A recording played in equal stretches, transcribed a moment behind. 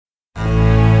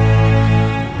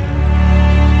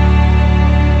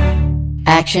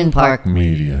Action Park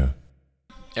Media.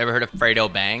 Ever heard of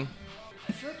Fredo Bang?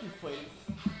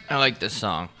 I like this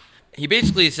song. He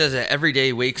basically says that every day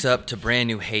he wakes up to brand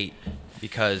new hate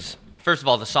because, first of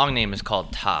all, the song name is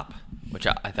called Top, which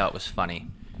I thought was funny.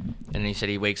 And then he said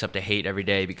he wakes up to hate every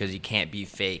day because he can't be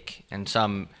fake. And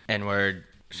some N-word,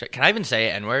 can I even say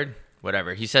it, N-word?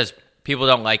 Whatever. He says people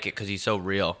don't like it because he's so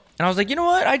real. And I was like, you know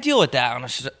what? I deal with that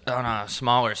on a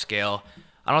smaller scale.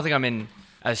 I don't think I'm in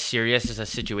as serious as a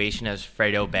situation as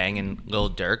Fredo Bang and Lil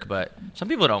Durk, but some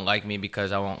people don't like me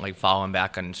because I won't like follow him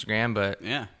back on Instagram, but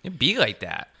Yeah. it'd be like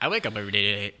that. I wake up every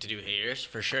day to do haters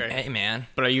for sure. Hey, man.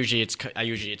 But I usually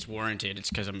it's warranted. It's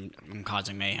because I'm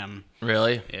causing mayhem.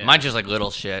 Really? Yeah. Mine's just like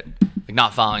little shit. Like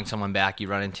not following someone back you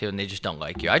run into and they just don't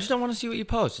like you. I just don't want to see what you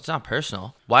post. It's not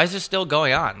personal. Why is this still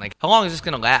going on? Like, how long is this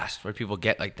going to last where people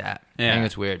get like that? Yeah. I think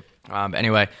it's weird.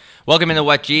 Anyway, welcome into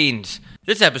Wet Jeans.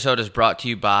 This episode is brought to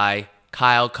you by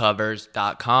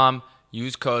KyleCovers.com.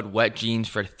 Use code WETJEANS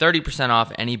for 30% off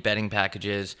any betting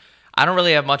packages. I don't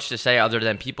really have much to say other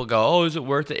than people go, oh, is it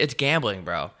worth it? It's gambling,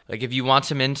 bro. Like, if you want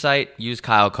some insight, use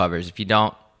Kyle Covers. If you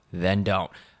don't, then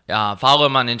don't. Follow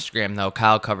him on Instagram, though,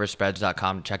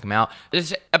 KyleCoversSpreads.com to check him out.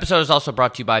 This episode is also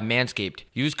brought to you by Manscaped.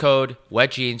 Use code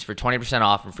WETJEANS for 20%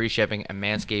 off and free shipping at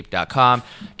Manscaped.com.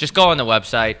 Just go on the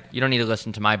website. You don't need to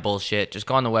listen to my bullshit. Just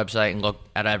go on the website and look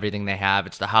at everything they have.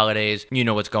 It's the holidays. You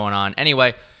know what's going on.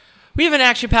 Anyway, we have an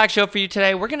action-packed show for you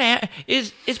today. We're gonna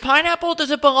is pineapple?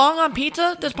 Does it belong on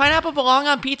pizza? Does pineapple belong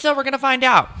on pizza? We're gonna find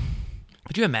out.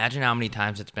 Could you imagine how many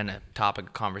times it's been a topic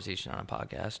of conversation on a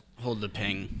podcast? Hold the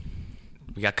ping.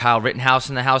 We got Kyle Rittenhouse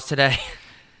in the house today.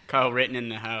 Kyle Ritten in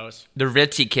the house. The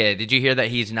Ritzy kid. Did you hear that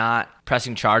he's not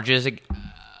pressing charges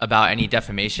about any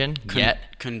defamation yet?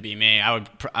 Couldn't be me. I would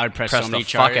press Press so many the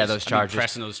fuck charges. out of those charges. I'd be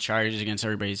pressing those charges against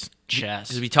everybody's chest.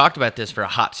 Because we talked about this for a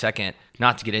hot second,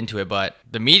 not to get into it, but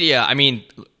the media, I mean,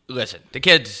 listen, the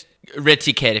kid's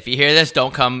Ritzy kid. If you hear this,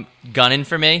 don't come gunning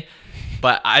for me.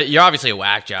 But you're obviously a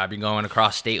whack job. You're going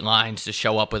across state lines to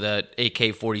show up with a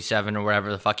AK-47 or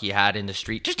whatever the fuck you had in the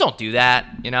street. Just don't do that,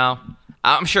 you know?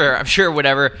 I'm sure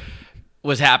whatever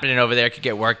was happening over there could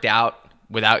get worked out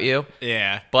without you.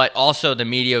 Yeah. But also the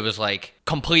media was like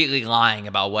completely lying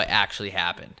about what actually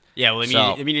happened. Yeah,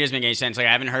 well, the media doesn't make any sense. Like,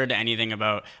 I haven't heard anything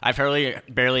about... I've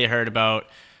barely heard about...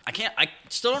 I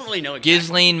still don't really know exactly.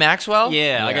 Ghislaine Maxwell?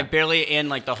 Yeah, like I barely... And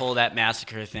like the whole that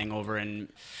massacre thing over in...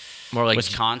 More like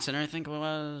Wisconsin, I think it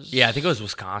was. Yeah, I think it was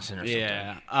Wisconsin or something.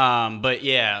 Yeah. But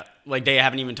yeah, like they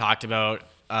haven't even talked about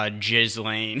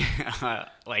Ghislaine,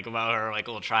 like about her like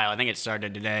little trial. I think it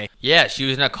started today. Yeah, she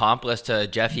was an accomplice to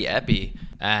Jeffy Epi,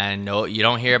 and no, you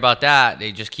don't hear about that.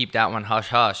 They just keep that one hush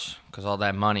hush because all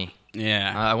that money.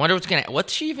 Yeah. I wonder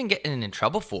what's she even getting in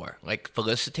trouble for? Like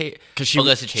facilitating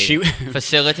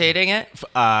it?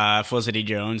 Felicity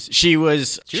Jones. She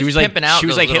was pimping out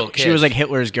those little kids. She was like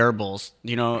Hitler's Goebbels.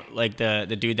 You know, like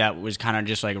the dude that was kind of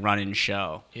just like running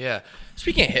show. Yeah.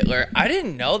 Speaking of Hitler, I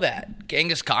didn't know that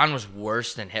Genghis Khan was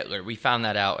worse than Hitler. We found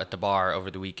that out at the bar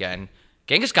over the weekend.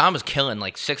 Genghis Khan was killing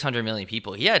like 600 million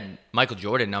people. He had Michael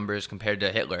Jordan numbers compared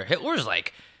to Hitler. Hitler's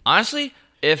like, honestly,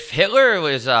 if Hitler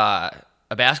was a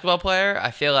basketball player,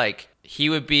 I feel like he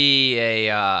would be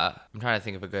I'm trying to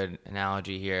think of a good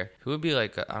analogy here. Who would be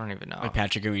like, I don't even know. Like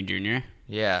Patrick Ewing Jr.?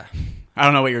 Yeah. I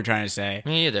don't know what you were trying to say.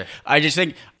 Me either. I just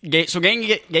think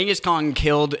Genghis Khan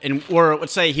killed, or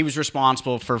let's say he was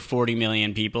responsible for 40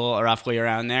 million people, or roughly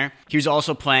around there. He was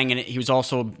also he was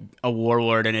also a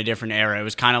warlord in a different era. It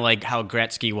was kind of like how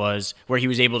Gretzky was, where he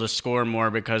was able to score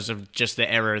more because of just the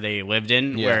era they lived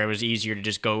in, where it was easier to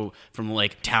just go from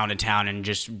like town to town and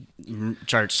just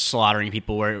start slaughtering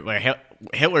people. Where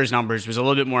Hitler's numbers was a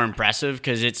little bit more impressive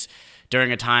because it's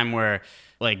during a time where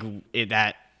like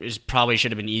that probably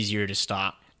should have been easier to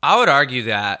stop. I would argue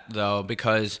that, though,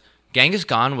 because Genghis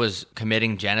Khan was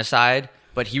committing genocide,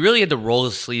 but he really had to roll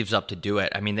his sleeves up to do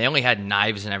it. I mean, they only had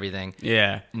knives and everything.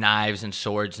 Yeah. Knives and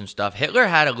swords and stuff. Hitler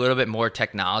had a little bit more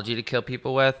technology to kill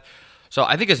people with. So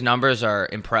I think his numbers are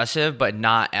impressive, but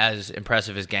not as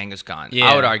impressive as Genghis Khan. Yeah.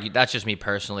 I would argue that's just me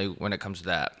personally when it comes to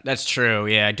that. That's true,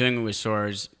 yeah. Doing it with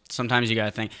swords, sometimes you got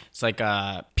to think. It's like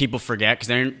people forget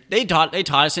because they taught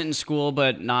us it in school,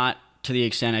 but not to the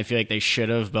extent I feel like they should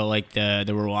have. But like the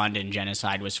Rwandan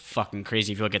genocide was fucking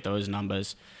crazy if you look at those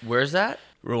numbers. Where's that?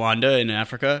 Rwanda in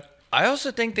Africa. I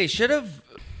also think they should have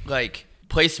like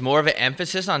placed more of an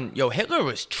emphasis on, Hitler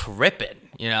was tripping,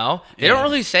 you know? They don't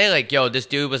really say like, this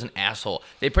dude was an asshole.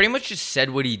 They pretty much just said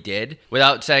what he did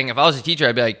without saying, if I was a teacher,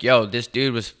 I'd be like, this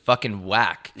dude was fucking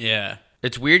whack. Yeah.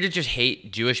 It's weird to just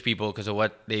hate Jewish people because of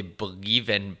what they believe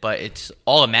in, but it's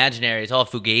all imaginary. It's all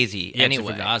fugazi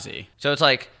anyway. It's a fugazi. So it's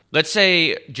like, let's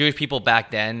say Jewish people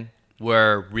back then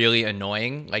were really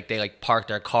annoying, like they park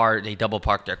their car, they double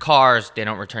park their cars, they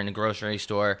don't return to the grocery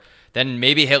store, then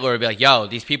maybe Hitler would be like, yo,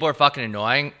 these people are fucking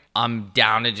annoying. I'm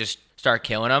down to just start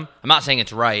killing them. I'm not saying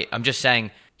it's right. I'm just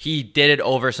saying he did it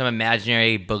over some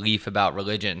imaginary belief about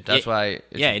religion. That's why it's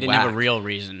he didn't whack. have a real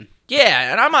reason.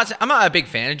 Yeah, and I'm not a big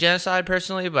fan of genocide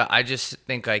personally, but I just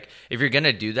think like if you're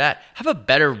gonna do that, have a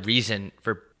better reason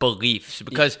for beliefs,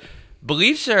 because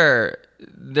beliefs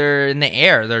they're in the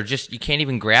air. They're just, you can't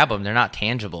even grab them. They're not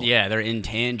tangible. Yeah, they're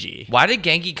intangy. Why did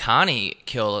Genghis Khan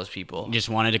kill those people? He just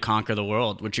wanted to conquer the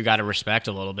world, which you got to respect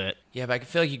a little bit. Yeah, but I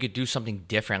feel like you could do something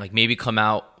different, like maybe come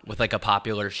out with like a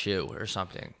popular shoe or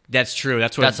something. That's true.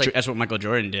 That's what Michael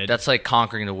Jordan did. That's like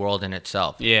conquering the world in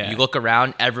itself. Yeah. You look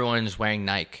around, everyone's wearing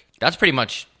Nike. That's pretty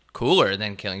much cooler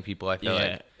than killing people, I feel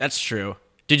like. That's true.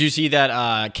 Did you see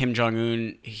that Kim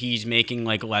Jong-un, he's making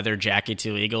like leather jackets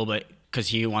illegal, but because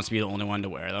he wants to be the only one to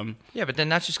wear them? Yeah, but then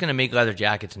that's just going to make leather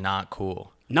jackets not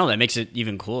cool. No, that makes it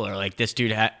even cooler. Like this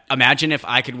dude imagine if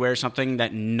I could wear something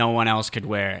that no one else could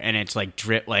wear, and it's like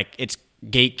drip, like it's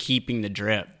gatekeeping the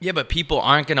drip. Yeah, but people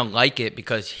aren't going to like it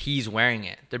because he's wearing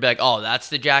it. They'll be like, oh, that's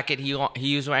the jacket he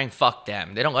was wearing. Fuck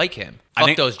them. They don't like him.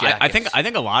 Fuck those jackets. I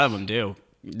think a lot of them do.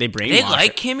 They brainwash. They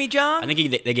like Kimmy Jong? I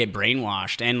think they get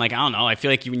brainwashed, and like I don't know. I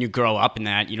feel like when you grow up in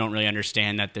that, you don't really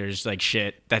understand that there's like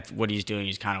shit that what he's doing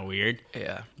is kind of weird.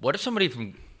 Yeah. What if somebody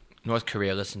from North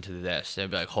Korea listened to this?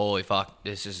 They'd be like, "Holy fuck!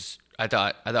 This is." I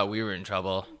thought we were in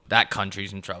trouble. That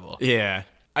country's in trouble. Yeah.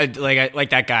 I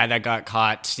like that guy that got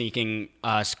caught sneaking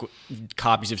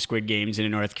copies of Squid Games into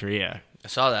North Korea. I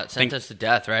saw that. Sentenced to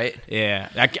death, right? Yeah.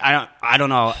 I don't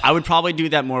know. I would probably do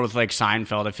that more with like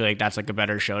Seinfeld. I feel like that's like a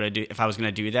better show to do if I was going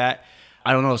to do that.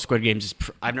 I don't know if Squid Games is...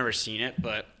 I've never seen it,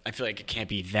 but I feel like it can't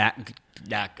be that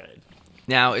good.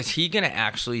 Now, is he going to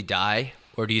actually die?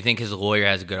 Or do you think his lawyer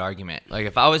has a good argument? Like,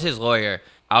 if I was his lawyer,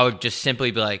 I would just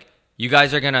simply be like, you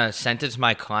guys are going to sentence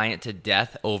my client to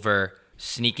death over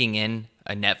sneaking in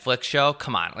a Netflix show?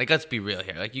 Come on. Like, let's be real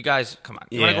here. Like, you guys, come on.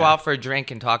 You want to go out for a drink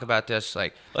and talk about this?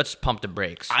 Like, let's pump the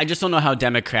brakes. I just don't know how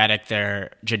democratic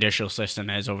their judicial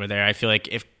system is over there. I feel like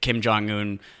if Kim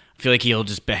Jong-un... I feel like he'll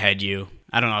just behead you.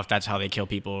 I don't know if that's how they kill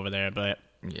people over there, but...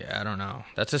 Yeah, I don't know.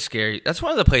 That's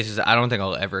one of the places that I don't think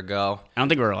I'll ever go. I don't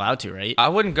think we're allowed to, right? I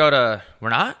wouldn't go to... We're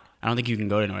not? I don't think you can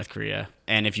go to North Korea.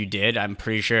 And if you did, I'm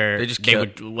pretty sure they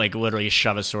would like literally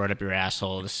shove a sword up your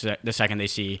asshole the second they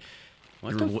see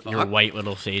your white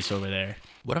little face over there.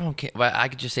 What I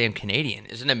could just say I'm Canadian.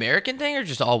 Is it an American thing or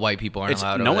just all white people aren't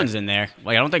allowed? No one's in there.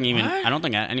 Like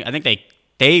I think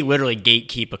they literally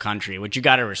gatekeep a country, which you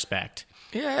got to respect.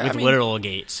 Yeah, with literal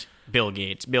gates. Bill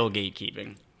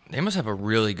gatekeeping. They must have a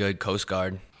really good Coast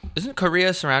Guard. Isn't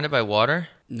Korea surrounded by water?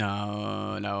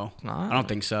 No. I don't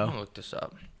think so. I'm gonna look this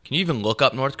up. Can you even look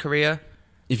up North Korea?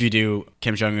 If you do,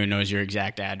 Kim Jong-un knows your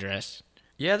exact address.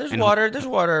 Yeah, there's water. There's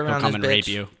water around he'll come this and bitch. rape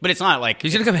you. But it's not like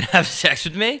he's gonna come and have sex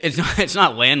with me. It's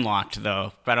not landlocked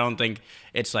though. But I don't think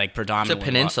it's like predominantly. It's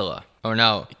a peninsula. Or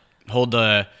no? Hold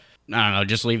the. I don't know.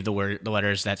 Just leave the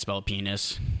letters that spell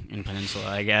penis in peninsula.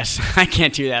 I guess I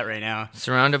can't do that right now.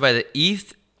 Surrounded by the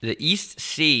East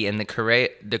Sea and the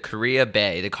Korea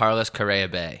Bay, the Carlos Correa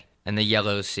Bay, and the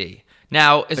Yellow Sea.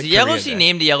 Now, is the Yellow Sea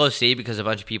named the Yellow Sea because a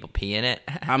bunch of people pee in it?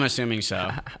 I'm assuming so.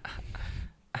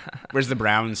 Where's the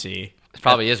Brown Sea? There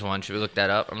probably is one. Should we look that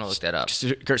up? I'm gonna look that up.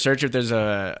 Search if there's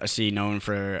a sea known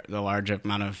for the large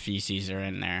amount of feces are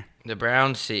in there. The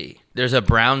Brown Sea. There's a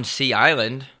Brown Sea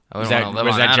Island. Is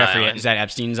that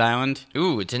Epstein's island?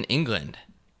 Ooh, it's in England.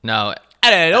 No,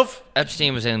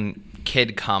 Epstein was in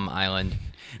Kid Cum Island.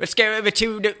 Let's go over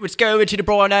to the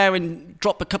Brown Island and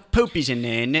drop a couple poopies in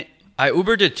there, innit? I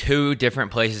Ubered to 2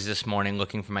 different places this morning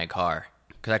looking for my car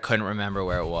because I couldn't remember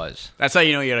where it was. That's how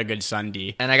you know you had a good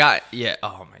Sunday. And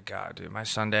oh my god, dude, my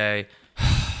Sunday,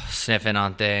 sniffing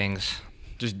on things,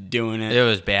 just doing it. It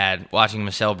was bad. Watching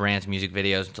Michelle Branch's music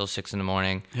videos until 6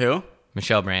 a.m. Who?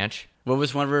 Michelle Branch. What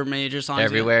was one of her major songs?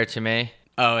 Everywhere to Me.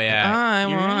 Oh, yeah. I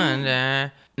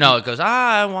wonder. No, it goes,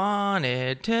 I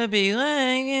wanted to be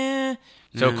like you.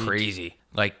 So crazy.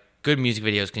 Like, good music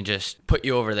videos can just put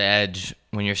you over the edge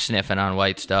when you're sniffing on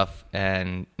white stuff.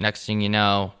 And next thing you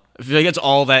know... I feel like it's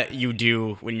all that you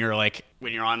do when you're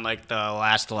on like the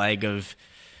last leg of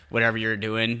whatever you're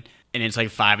doing. And it's like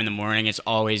 5 a.m. It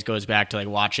always goes back to like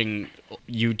watching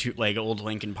YouTube, like old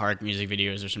Linkin Park music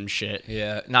videos or some shit.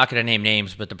 Yeah, not gonna name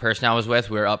names, but the person I was with,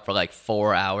 we were up for like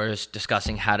 4 hours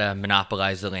discussing how to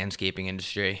monopolize the landscaping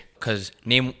industry. Because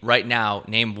name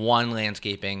one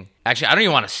landscaping. Actually, I don't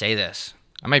even want to say this.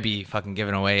 I might be fucking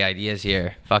giving away ideas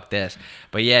here. Fuck this.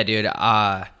 But yeah, dude.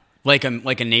 Like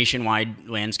a nationwide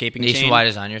landscaping chain? Nationwide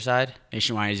is on your side?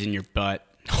 Nationwide is in your butt.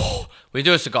 We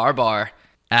do a cigar bar.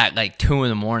 at like 2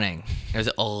 a.m. It was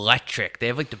electric. They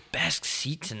have like the best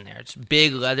seats in there. It's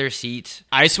big leather seats.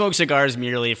 I smoke cigars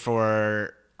merely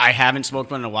for. I haven't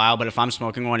smoked one in a while, but if I'm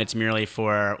smoking one, it's merely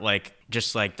for like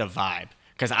just like the vibe.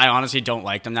 Because I honestly don't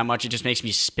like them that much. It just makes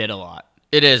me spit a lot.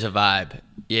 It is a vibe.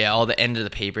 Yeah, all the end of the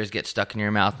papers get stuck in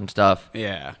your mouth and stuff.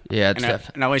 Yeah. Yeah, it's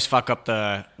and I always fuck up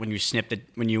when you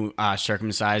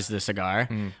circumcise the cigar.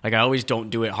 Like I always don't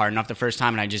do it hard enough the first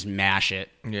time, and I just mash it.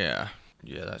 Yeah,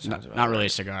 that sounds Not really a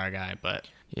cigar guy, but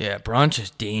yeah, brunch is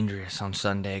dangerous on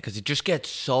Sunday because it just gets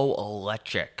so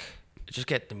electric.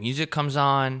 The music comes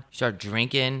on, you start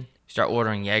drinking, start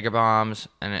ordering Jaeger bombs,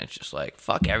 and it's just like,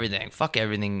 fuck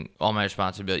everything, all my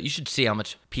responsibility. You should see how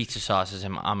much pizza sauce is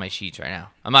on my sheets right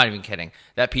now. I'm not even kidding.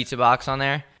 That pizza box on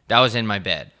there, that was in my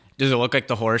bed. Does it look like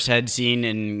the horse head scene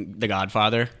in The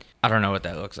Godfather? I don't know what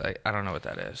that looks like. I don't know what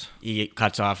that is. He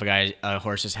cuts off a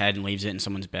horse's head and leaves it in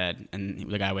someone's bed, and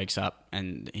the guy wakes up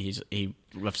and he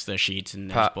lifts the sheets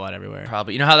and there's blood everywhere.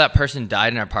 Probably. You know how that person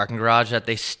died in our parking garage that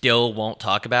they still won't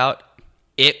talk about?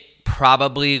 It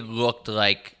probably looked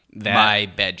like my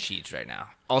bed sheets right now.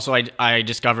 Also, I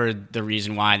discovered the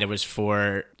reason why there was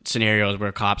 4 scenarios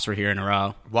where cops were here in a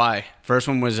row. Why? First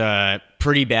one was a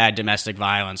pretty bad domestic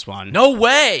violence one. No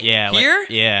way. Yeah. Here?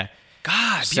 Yeah.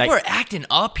 God, people are acting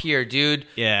up here, dude.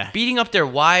 Yeah. Beating up their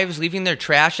wives, leaving their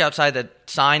trash outside the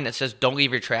sign that says "Don't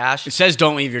leave your trash." It says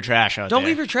 "Don't leave your trash out there." Don't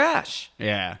leave your trash.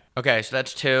 Yeah. Okay, so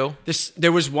that's 2.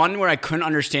 There was one where I couldn't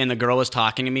understand. The girl was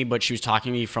talking to me, but she was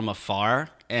talking to me from afar,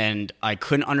 and I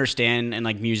couldn't understand. And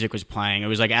like music was playing. It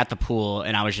was like at the pool,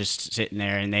 and I was just sitting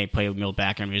there, and they played middle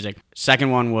background music.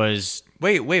 Second one was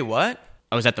wait, what?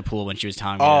 I was at the pool when she was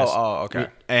telling me this. Oh, okay.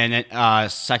 And then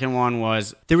second one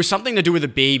was there was something to do with a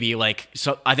baby. Like,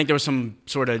 so I think there was some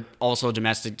sort of also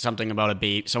domestic something about a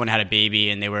baby. Someone had a baby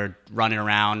and they were running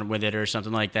around with it or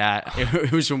something like that.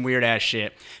 It was some weird ass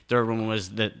shit. Third one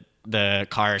was the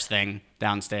cars thing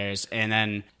downstairs, and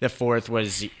then the fourth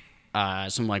was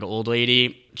some like old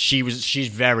lady. She's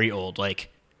very old, like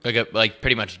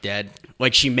pretty much dead.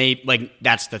 Like she may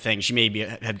that's the thing. She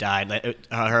may have died. Like,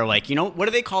 her what do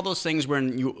they call those things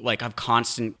when you like have a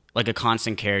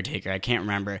constant caretaker? I can't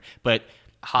remember, but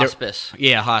hospice.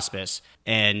 Yeah, hospice.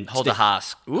 And hold a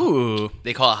hosp. Ooh,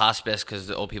 they call it hospice because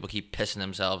the old people keep pissing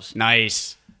themselves.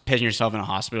 Nice, pissing yourself in a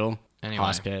hospital. Anyway.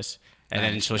 Hospice. And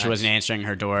then so she wasn't answering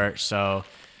her door, so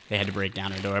they had to break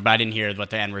down her door. But I didn't hear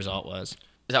what the end result was.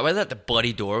 Is that why the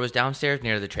bloody door was downstairs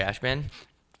near the trash bin?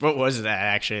 What was that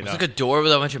actually? It's like a door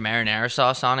with a bunch of marinara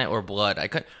sauce on it or blood.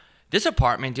 This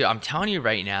apartment, dude, I'm telling you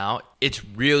right now, it's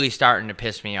really starting to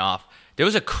piss me off. There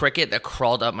was a cricket that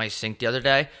crawled up my sink the other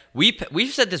day. We've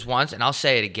said this once, and I'll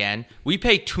say it again. We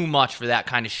pay too much for that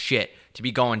kind of shit to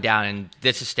be going down in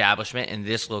this establishment in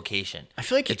this location. I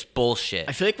feel like it's bullshit.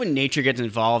 I feel like when nature gets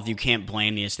involved, you can't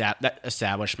blame that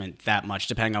establishment that much,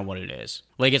 depending on what it is.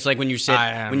 Like it's like when you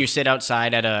sit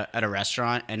outside at a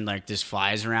restaurant and like there's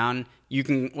flies around. You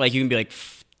can be like,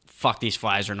 fuck, these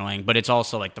flies are annoying, but it's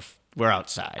also like we're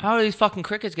outside. How are these fucking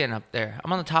crickets getting up there?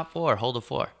 I'm on the top floor. Hold the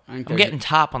floor. I'm getting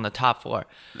top on the top floor.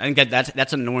 I think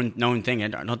that's a known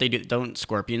thing. Don't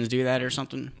scorpions do that or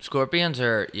something? Scorpions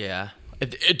are, yeah.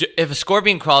 If a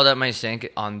scorpion crawled up my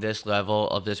sink on this level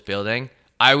of this building,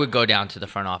 I would go down to the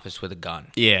front office with a gun.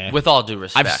 Yeah. With all due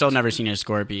respect. I've still never seen a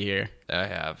scorpion here. I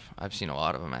have. I've seen a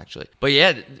lot of them, actually. But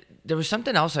yeah, there was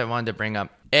something else I wanted to bring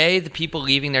up. The people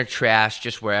leaving their trash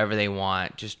just wherever they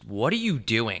want. Just what are you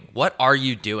doing? What are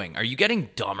you doing? Are you getting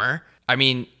dumber? I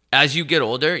mean, as you get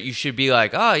older, you should be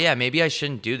like, oh, yeah, maybe I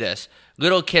shouldn't do this.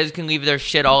 Little kids can leave their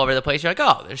shit all over the place. You're like,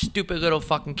 oh, they're stupid little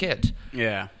fucking kids.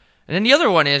 Yeah. And then the other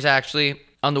one is actually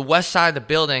on the west side of the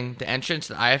building, the entrance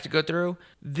that I have to go through,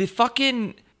 the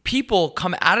fucking people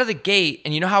come out of the gate,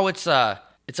 and you know how it's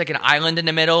like an island in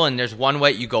the middle, and there's one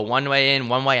way, you go one way in,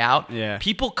 one way out? Yeah.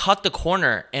 People cut the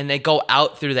corner, and they go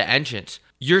out through the entrance.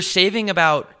 You're saving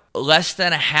about less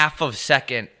than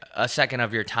a second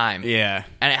of your time. Yeah.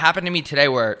 And it happened to me today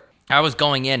where I was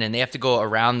going in, and they have to go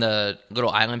around the little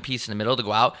island piece in the middle to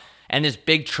go out, and this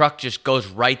big truck just goes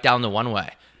right down the one way.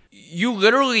 You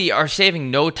literally are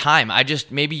saving no time.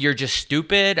 Maybe you're just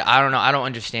stupid. I don't know. I don't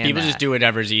understand People that. just do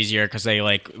whatever's easier because they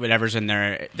like whatever's in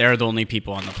there. They're the only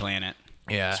people on the planet.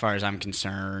 Yeah. As far as I'm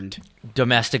concerned.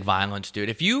 Domestic violence,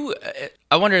 dude.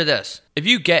 I wonder this. If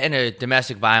you get in a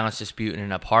domestic violence dispute in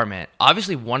an apartment,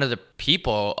 obviously one of the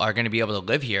people are going to be able to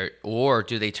live here, or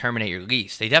do they terminate your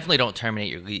lease? They definitely don't terminate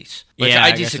your lease, which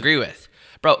I disagree with.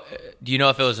 Bro, do you know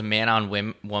if it was a man on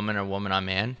woman or woman on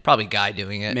man? Probably guy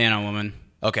doing it. Man on woman.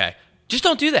 Okay. Just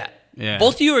don't do that. Yeah.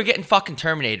 Both of you are getting fucking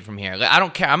terminated from here. Like, I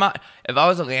don't care. If I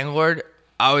was a landlord,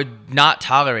 I would not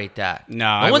tolerate that.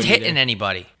 No, one's hitting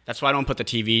anybody. That's why I don't put the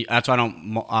TV. That's why I don't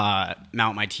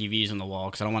mount my TVs on the wall,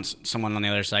 because I don't want someone on the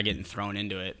other side getting thrown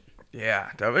into it. Yeah,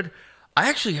 David. I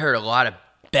actually heard a lot of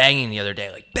banging the other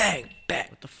day, like bang, bang.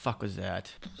 What the fuck was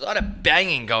that? There's a lot of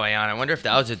banging going on. I wonder if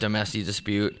that was a domestic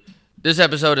dispute. This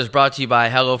episode is brought to you by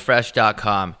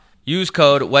HelloFresh.com. Use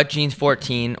code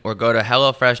WetJeans14 or go to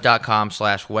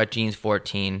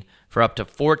HelloFresh.com/WetJeans14 for up to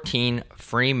 14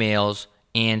 free meals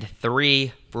and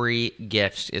 3 free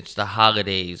gifts. It's the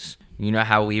holidays. You know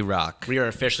how we rock. We are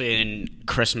officially in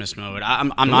Christmas mode.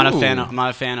 I'm not a fan. I'm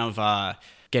not a fan of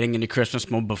getting into Christmas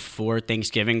mode before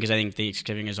Thanksgiving, because I think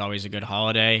Thanksgiving is always a good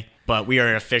holiday. But we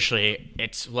are officially.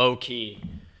 It's low key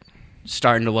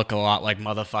starting to look a lot like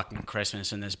motherfucking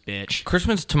Christmas in this bitch.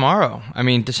 Christmas tomorrow. I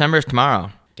mean, December is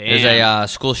tomorrow. Damn. There's a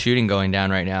school shooting going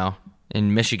down right now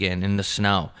in Michigan in the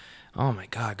snow. Oh my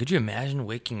God. Could you imagine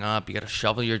waking up? You got to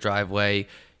shovel your driveway.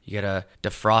 You got to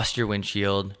defrost your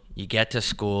windshield. You get to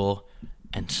school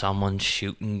and someone's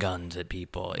shooting guns at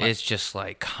people. It's just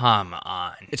like, come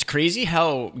on. It's crazy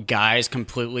how guys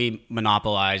completely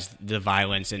monopolize the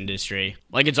violence industry.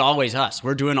 Like, it's always us.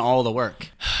 We're doing all the work.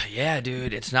 Yeah,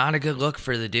 dude. It's not a good look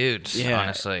for the dudes, Yeah.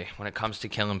 honestly, when it comes to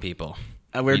killing people.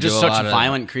 We're You just do a such lot of-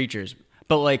 violent creatures.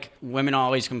 But, like, women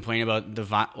always complain about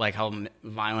how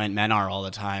violent men are all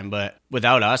the time. But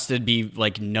without us, there'd be,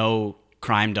 like, no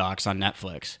crime docs on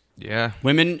Netflix. Yeah.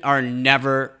 Women are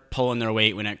never pulling their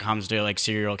weight when it comes to, like,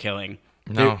 serial killing.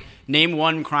 No. Name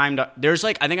one crime doc. There's,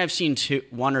 like, I think I've seen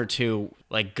one or two,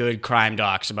 like, good crime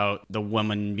docs about the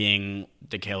woman being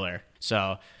the killer.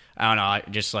 So, I don't know. I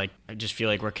just feel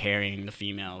like we're carrying the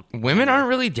female. Women aren't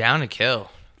really down to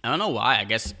kill. I don't know why. I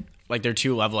guess, like, they're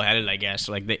too level-headed, I guess.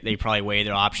 Like, they probably weigh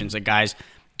their options. Like, guys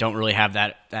don't really have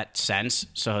that sense.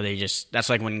 So they just... That's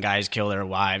like when guys kill their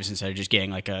wives instead of just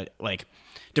getting, like...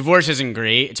 Divorce isn't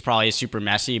great. It's probably super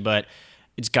messy, but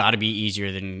it's got to be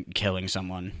easier than killing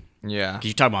someone. Yeah. Because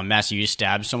you talk about messy. You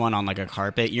stab someone on, like, a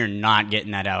carpet, you're not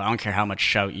getting that out. I don't care how much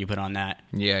shout you put on that.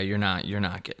 Yeah, you're not getting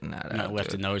that You're not out,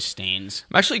 lifting dude. those stains.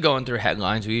 I'm actually going through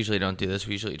headlines. We usually don't do this.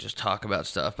 We usually just talk about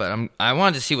stuff. But I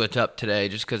wanted to see what's up today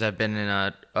just because I've been in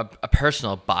a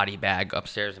personal body bag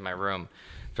upstairs in my room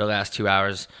for the last 2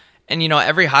 hours. And, you know,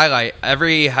 every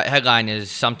headline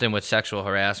is something with sexual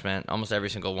harassment, almost every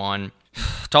single one.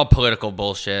 It's all political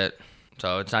bullshit.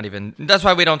 So it's not even... That's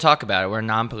why we don't talk about it. We're a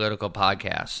non-political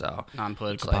podcast, so...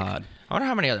 Non-political it's like, pod. I wonder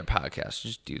how many other podcasts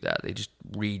just do that. They just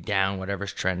read down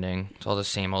whatever's trending. It's all the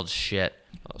same old shit.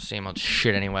 All the same old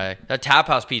shit anyway. That Tap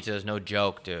House pizza is no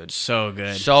joke, dude. So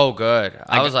good. So good.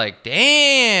 I was like,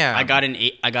 damn. I got an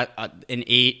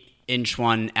 8-inch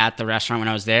one at the restaurant when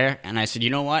I was there, and I said, you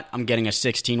know what? I'm getting a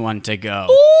 16 one to go.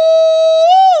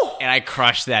 Ooh! And I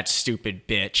crushed that stupid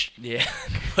bitch. Yeah.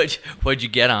 What'd you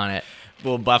get on it?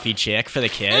 Little Buffy chick for the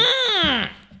kid.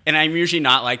 And I'm usually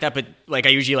not like that, but like I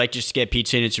usually like just get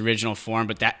pizza in its original form,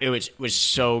 but that it was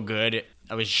so good.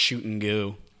 I was shooting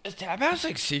goo. Is Tap House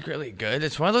like secretly good?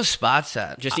 It's one of those spots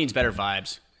that Just needs better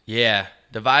vibes. Yeah,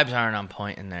 the vibes aren't on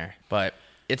point in there, but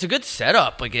it's a good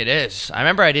setup. Like it is. I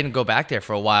remember I didn't go back there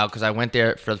for a while because I went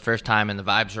there for the first time and the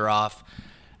vibes are off.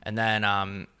 And then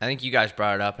I think you guys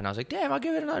brought it up, and I was like, damn, I'll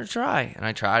give it another try. And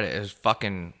I tried it. It was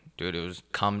fucking, dude, it was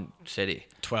cum city.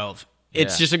 12.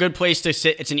 It's Yeah. just a good place to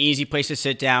sit. It's an easy place to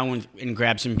sit down and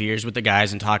grab some beers with the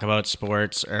guys and talk about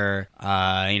sports or,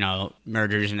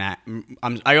 murders and I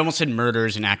almost said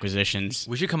murders and acquisitions.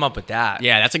 We should come up with that.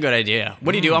 Yeah, that's a good idea.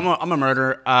 What do you do? I'm a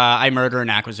murderer. I murder an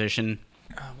acquisition.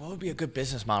 What would be a good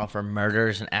business model for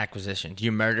murders and acquisition? Do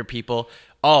you murder people?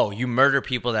 Oh, you murder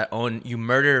people you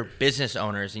murder business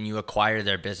owners and you acquire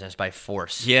their business by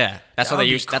force. Yeah, that's That how they would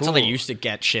be used. That's how they cool. used to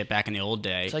get shit back in the old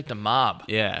day. It's like the mob.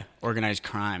 Yeah, organized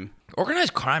crime.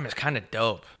 Organized crime is kind of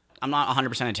dope. I'm not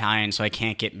 100% Italian, so I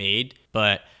can't get made,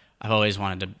 but I've always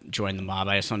wanted to join the mob.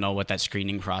 I just don't know what that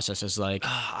screening process is like.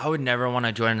 I would never want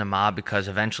to join the mob because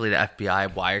eventually the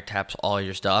FBI wiretaps all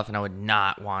your stuff, and I would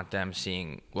not want them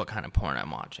seeing what kind of porn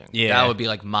I'm watching. Yeah. That would be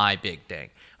like my big thing.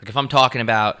 Like if I'm talking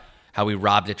about how we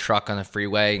robbed a truck on the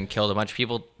freeway and killed a bunch of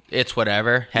people, it's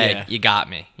whatever. Hey, Yeah. you got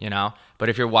me, you know? But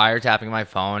if you're wiretapping my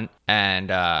phone,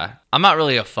 and I'm not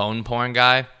really a phone porn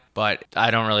guy, but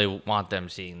I don't really want them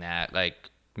seeing that. Like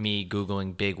me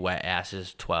Googling big wet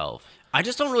asses 12. I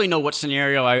just don't really know what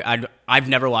scenario I've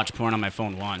never watched porn on my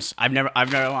phone once. I've never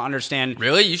understand.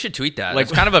 Really? You should tweet that. Like-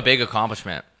 It's kind of a big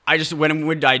accomplishment. I just when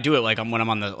would I do it? Like when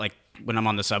I'm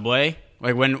on the subway.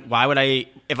 Like why would I?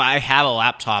 If I have a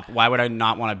laptop, why would I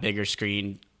not want a bigger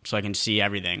screen so I can see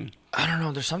everything? I don't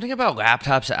know. There's something about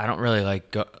laptops that I don't really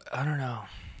like. I don't know.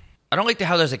 I don't like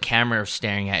how there's a camera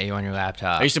staring at you on your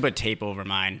laptop. I used to put tape over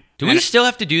mine. Do we still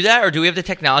have to do that, or do we have the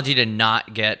technology to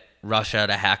not get Russia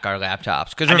to hack our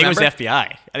laptops. Because I think it was the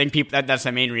FBI. I think that's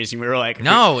the main reason we were like,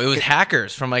 no, it was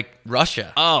hackers from like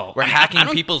Russia. Oh, we're I hacking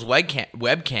don't- people's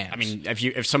webcams. I mean,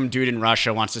 if some dude in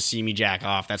Russia wants to see me jack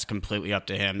off, that's completely up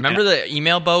to him. remember the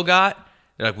email Bo got?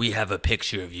 They're like, we have a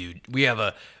picture of you. We have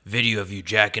a video of you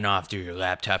jacking off through your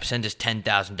laptop. Send us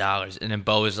 $10,000. And then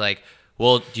Bo was like,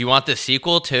 well, do you want the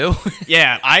sequel too?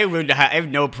 Yeah, I have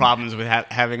no problems with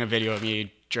having a video of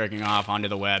me jerking off onto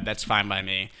the web. That's fine by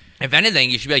me. If anything,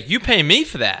 you should be like, you pay me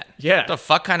for that. Yeah. What the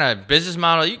fuck kind of business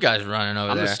model you guys running over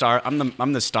I'm there? the star.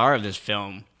 I'm the star of this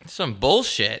film. Some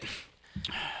bullshit.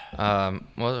 What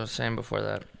was I saying before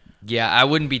that? Yeah, I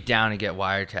wouldn't be down to get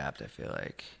wiretapped, I feel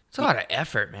like. It's a lot of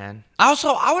effort, man. Also,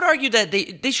 I would argue that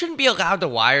they shouldn't be allowed to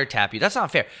wiretap you. That's not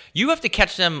fair. You have to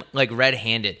catch them like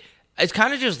red-handed. It's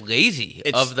kind of just lazy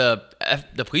of the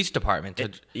police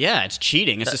department. Yeah, it's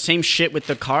cheating. It's the same shit with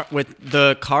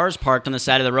the cars parked on the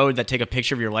side of the road that take a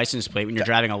picture of your license plate when you're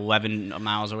driving 11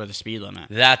 miles over the speed limit.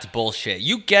 That's bullshit.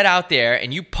 You get out there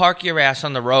and you park your ass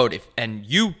on the road and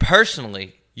you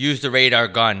personally use the radar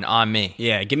gun on me.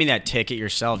 Yeah, give me that ticket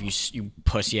yourself, you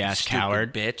pussy ass Stupid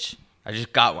coward. bitch. I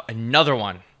just got another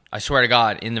one. I swear to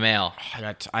God, in the mail.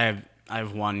 I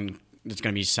have one that's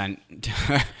gonna be sent.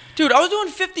 Dude, I was doing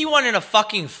 51 in a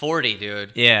fucking 40,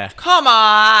 dude. Yeah, Come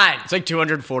on. it's like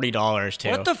 $240 too.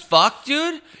 What the fuck,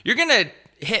 dude? You're gonna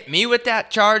hit me with that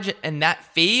charge and that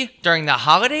fee during the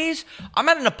holidays? I'm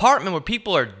at an apartment where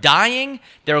people are dying,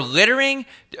 they're littering,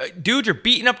 dudes are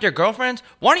beating up their girlfriends.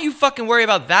 Why don't you fucking worry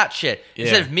about that shit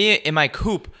instead of me in my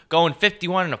coupe going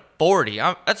 51 and a 40?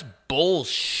 That's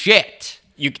bullshit.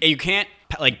 You can't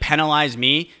like penalize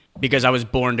me because I was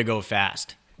born to go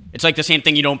fast. It's like the same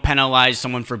thing. You don't penalize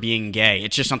someone for being gay.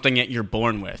 It's just something that you're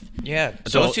born with. Yeah,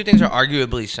 So- those two things are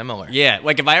arguably similar. Yeah,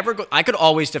 like if I ever go, I could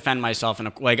always defend myself.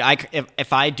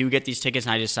 If I do get these tickets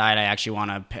and I decide I actually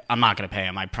want to, I'm not going to pay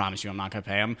them. I promise you, I'm not going to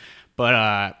pay them. But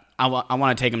I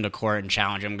want to take them to court and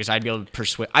challenge them because I'd be able to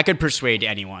persuade. I could persuade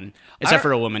anyone except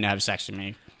for a woman to have sex with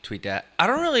me. Tweet that. I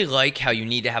don't really like how you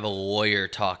need to have a lawyer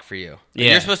talk for you. Like,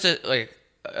 Yeah. You're supposed to, like,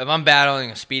 if I'm battling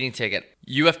a speeding ticket,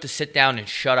 you have to sit down and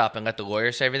shut up and let the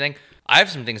lawyer say everything. I have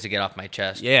some things to get off my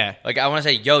chest. Yeah. Like, I want to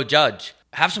say, yo, judge,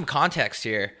 have some context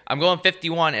here. I'm going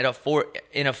 51 in a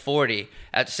 40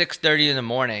 at 6:30 in the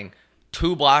morning,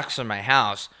 2 blocks from my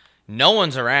house. No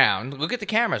one's around. Look at the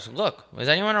cameras. Look, is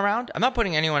anyone around? I'm not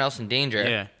putting anyone else in danger.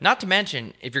 Yeah. Not to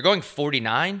mention, if you're going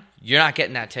 49, you're not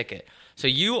getting that ticket. So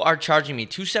you are charging me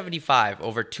 $275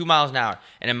 over 2 miles an hour.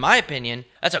 And in my opinion,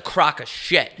 that's a crock of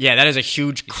shit. Yeah, that is a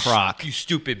huge crock. You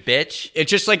stupid bitch. It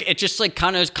just like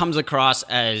kind of comes across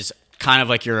as kind of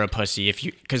like you're a pussy if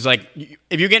you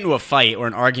get into a fight or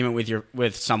an argument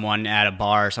with someone at a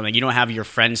bar or something, you don't have your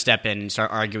friend step in and start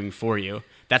arguing for you.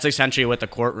 That's essentially what the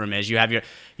courtroom is. You have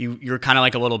you're kind of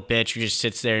like a little bitch who just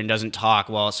sits there and doesn't talk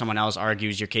while someone else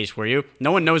argues your case for you.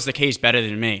 No one knows the case better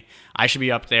than me. I should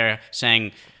be up there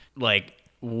saying like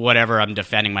whatever I'm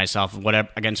defending myself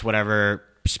against whatever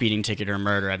speeding ticket or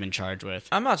murder I've been charged with.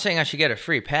 I'm not saying I should get a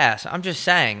free pass. I'm just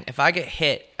saying if I get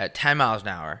hit at 10 miles an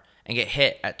hour and get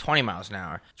hit at 20 miles an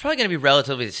hour, it's probably going to be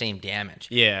relatively the same damage.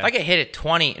 Yeah. If I get hit at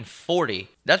 20 and 40,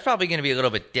 that's probably going to be a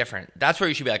little bit different. That's where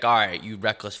you should be like, all right, you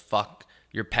reckless fuck,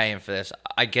 you're paying for this.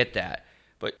 I get that.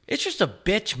 But it's just a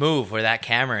bitch move where that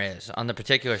camera is on the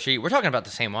particular street. We're talking about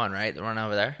the same one, right? The one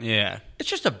over there? Yeah. It's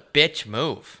just a bitch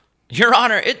move. Your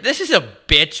Honor, this is a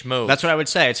bitch move. That's what I would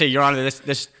say. I'd say, Your Honor, this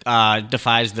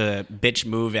defies the Bitch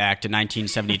Move Act of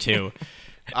 1972.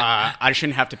 I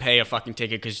shouldn't have to pay a fucking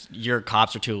ticket because your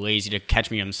cops are too lazy to catch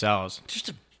me themselves.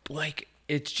 just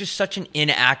it's just such an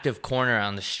inactive corner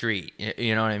on the street.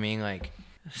 You know what I mean? Like,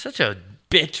 such a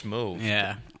bitch move.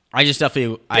 Yeah. I just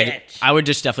definitely, I would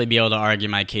just definitely be able to argue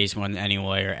my case more than any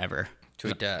lawyer ever.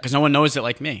 Tweet that. Because no one knows it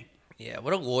like me. Yeah,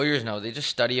 what do lawyers know? They just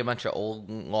study a bunch of old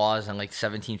laws in like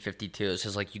 1752. It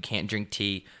says like you can't drink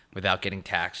tea without getting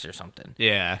taxed or something.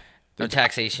 Yeah. No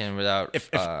taxation without. If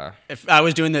I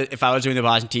was doing the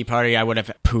Boston Tea Party, I would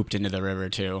have pooped into the river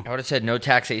too. I would have said no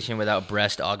taxation without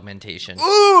breast augmentation.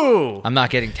 Ooh. I'm not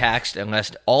getting taxed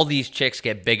unless all these chicks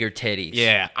get bigger titties.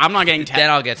 Yeah, I'm not getting Then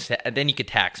I'll get. Then you could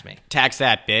tax me. tax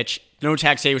that bitch. No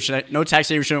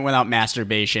taxation without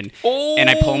masturbation. Oh. And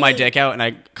I pull my dick out and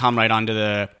I come right onto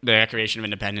the Declaration of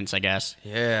Independence, I guess.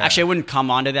 Yeah. Actually, I wouldn't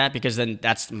come onto that because then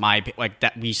that's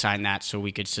that we signed that so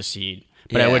we could secede.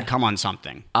 But I Yeah. would come on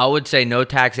something. I would say no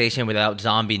taxation without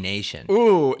Zombie Nation.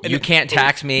 Ooh. You can't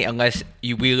tax me unless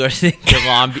we listen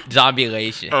to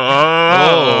Zombulation.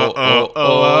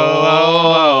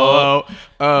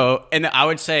 Oh. And I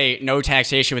would say no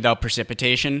taxation without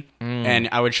precipitation. And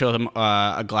I would show them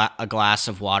a glass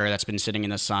of water that's been sitting in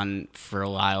the sun for a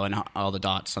while, and all the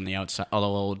dots on the outside, all the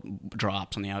little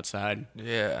drops on the outside.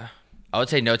 Yeah. I would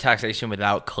say No Taxation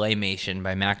Without Claymation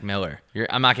by Mac Miller.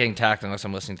 I'm not getting taxed unless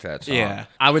I'm listening to that song. Yeah.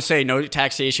 I would say No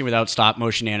Taxation Without Stop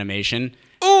Motion Animation.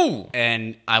 Ooh!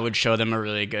 And I would show them a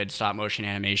really good stop motion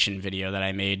animation video that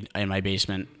I made in my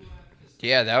basement.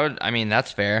 Yeah,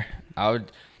 that's fair. I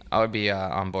would be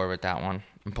on board with that one.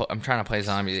 I'm trying to play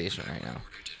Zombie Nation right now.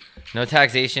 No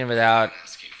taxation without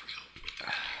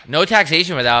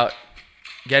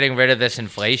getting rid of this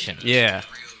inflation. Yeah.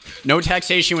 No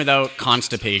taxation without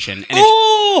constipation. And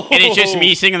it's just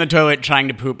me sitting on the toilet trying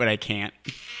to poop, but I can't.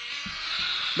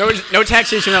 No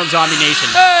taxation without Zombie Nation.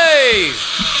 Hey!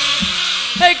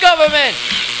 Hey, government!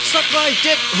 Suck my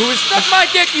dick. Suck my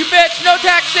dick, you bitch! No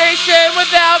taxation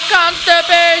without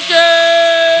constipation!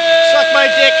 Suck my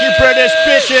dick, you British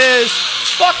bitches!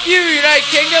 Fuck you, United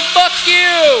Kingdom! Fuck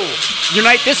you!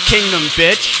 Unite this kingdom,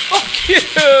 bitch! Fuck you!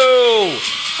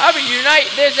 How about unite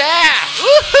this ass?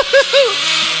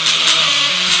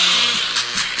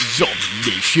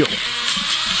 Zombie Nation.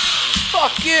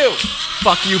 Fuck you!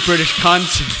 Fuck you, British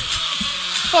cunts.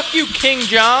 Fuck you, King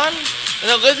John! And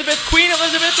Queen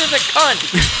Elizabeth is a cunt!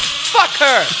 Fuck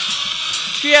her!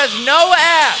 She has no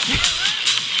ass!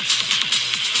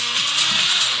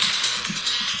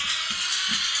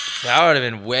 That would have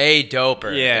been way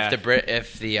doper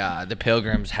if the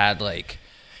Pilgrims had like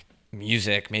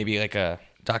music, maybe like a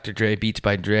Dr. Dre Beats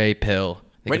by Dre pill.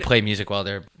 They could play music while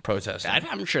they're protesting.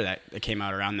 I'm sure that it came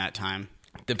out around that time.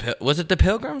 Was it the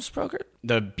Pilgrims program?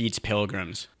 The Beats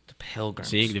Pilgrims. The Pilgrims.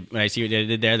 See, when I see what they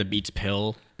did there, the Beats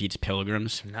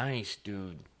Pilgrims. Nice,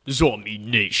 dude. Zombie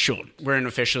Nation. We're in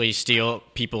officially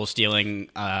people stealing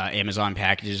Amazon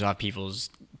packages off people's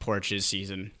porches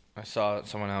season. I saw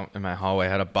someone out in my hallway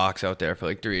had a box out there for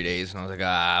like 3 days, and I was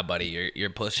like, buddy, you're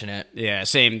pushing it. Yeah,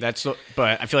 same. But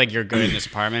I feel like you're good in this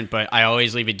apartment, but I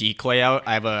always leave a decoy out.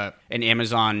 I have an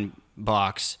Amazon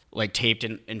box like taped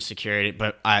and secured,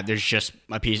 but there's just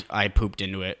a piece. I pooped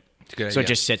into it. It's a good so idea. It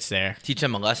just sits there. Teach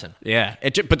them a lesson. Yeah,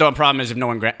 but the problem is if no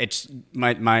one it's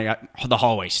the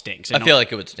hallway stinks. I feel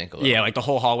like it would stink a little. Yeah, like the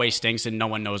whole hallway stinks and no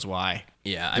one knows why.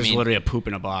 Yeah, There's literally a poop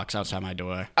in a box outside my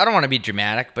door. I don't want to be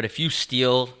dramatic, but if you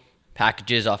steal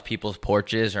packages off people's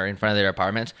porches or in front of their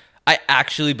apartments, I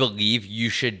actually believe you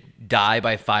should die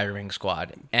by firing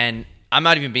squad. And I'm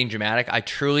not even being dramatic. I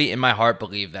truly, in my heart,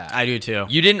 believe that. I do too.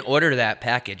 You didn't order that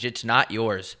package. It's not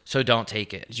yours, so don't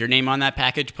take it. Is your name on that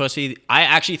package, pussy? I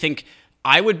actually think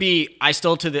I would be. I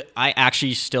still to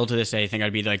this day think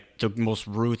I'd be like the most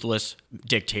ruthless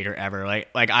dictator ever.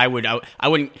 Like I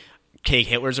wouldn't take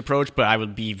Hitler's approach, but I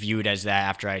would be viewed as that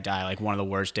after I die, like one of the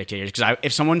worst dictators. Because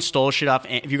if someone stole shit off,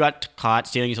 if you got caught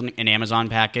stealing an Amazon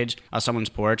package off someone's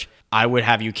porch, I would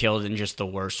have you killed in just the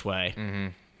worst way. Mm-hmm.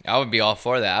 I would be all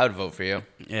for that. I would vote for you.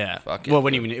 Yeah. Fuck it. Well,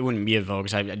 it wouldn't be a vote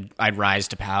because I'd rise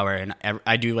to power, and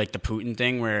I do like the Putin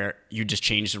thing where you just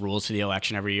change the rules to the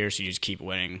election every year, so you just keep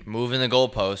winning. Moving the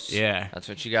goalposts. Yeah. That's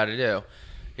what you got to do.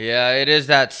 Yeah, it is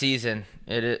that season.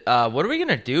 It is, what are we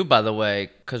gonna do, by the way?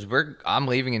 Because I'm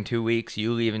leaving in 2 weeks.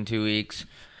 You leave in 2 weeks.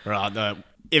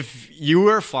 If you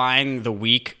were flying the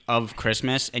week of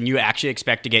Christmas and you actually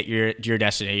expect to get your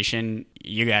destination,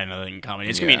 you got another thing coming.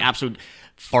 It's gonna be an absolute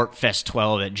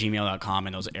fartfest12@gmail.com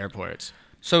in those airports.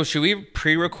 So should we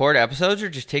pre-record episodes or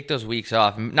just take those weeks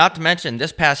off? Not to mention,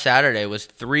 this past Saturday was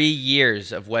 3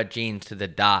 years of Wet Jeans to the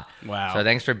dot. Wow. So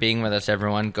thanks for being with us,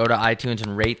 everyone. Go to iTunes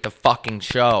and rate the fucking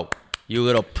show, you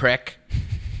little prick.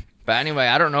 But anyway,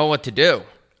 I don't know what to do.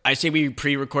 I say we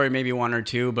pre-record maybe one or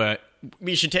two, but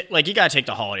we should you gotta take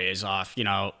the holidays off.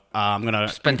 I'm gonna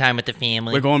spend time with the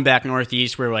family. We're going back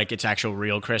northeast where like it's actual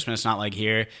real Christmas, not like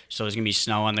here. So there's gonna be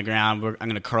snow on the ground. I'm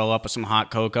gonna curl up with some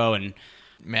hot cocoa and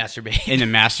masturbate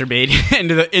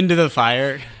into the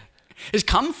fire. Is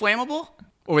cum flammable,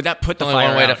 or would that put the only fire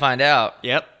one way out? to find out?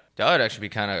 Yep. That would actually be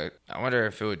kind of. I wonder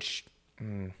if it would.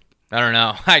 I don't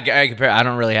know. I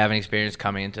don't really have any experience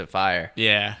coming into fire.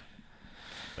 Yeah.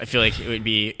 I feel like it would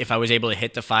be if I was able to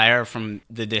hit the fire from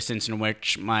the distance in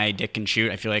which my dick can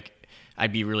shoot. I feel like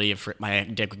I'd be really afraid my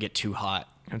dick would get too hot.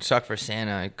 It would suck for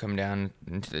Santa. I'd come down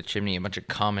into the chimney, a bunch of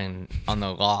cum on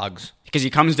the logs. Because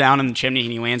he comes down in the chimney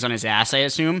and he lands on his ass, I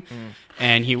assume,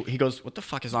 and he goes, "What the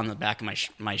fuck is on the back of my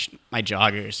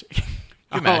joggers?"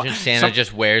 Can you imagine Santa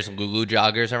just wears Lulu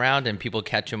joggers around and people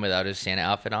catch him without his Santa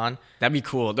outfit on? That'd be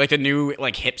cool. Like the new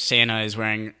hip Santa is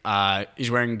wearing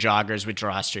joggers with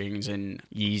drawstrings and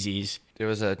Yeezys. There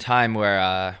was a time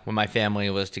where when my family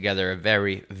was together a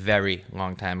very, very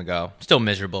long time ago, still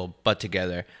miserable, but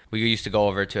together. We used to go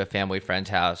over to a family friend's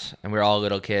house, and we were all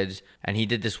little kids, and he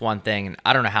did this one thing, and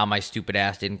I don't know how my stupid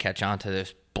ass didn't catch on to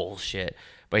this bullshit,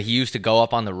 but he used to go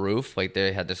up on the roof. Like,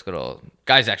 they had this little...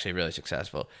 Guy's actually really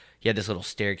successful. He had this little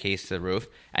staircase to the roof,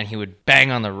 and he would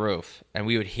bang on the roof, and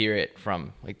we would hear it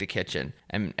from, like, the kitchen,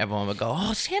 and everyone would go,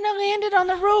 "Oh, Santa landed on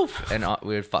the roof!" And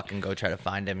we would fucking go try to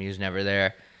find him. He was never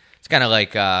there. It's kind of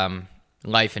like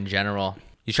life in general.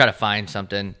 You try to find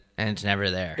something, and it's never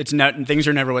there. It's not. Things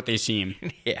are never what they seem.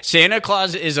 Yeah. Santa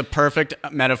Claus is a perfect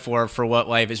metaphor for what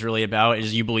life is really about.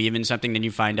 Is you believe in something, then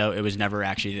you find out it was never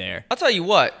actually there. I'll tell you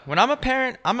what. When I'm a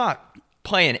parent, I'm not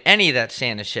playing any of that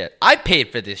Santa shit. I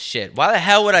paid for this shit. Why the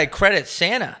hell would I credit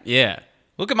Santa? Yeah.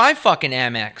 Look at my fucking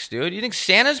Amex, dude. You think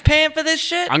Santa's paying for this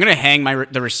shit? I'm gonna hang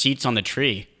the receipts on the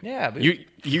tree. Yeah, but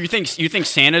You think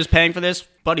Santa's paying for this,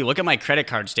 buddy? Look at my credit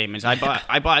card statements. I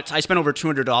spent over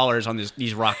 $200 on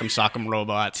these Rock'em Sock'em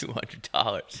robots.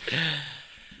 $200.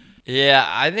 Yeah,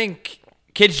 I think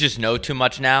kids just know too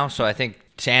much now, so I think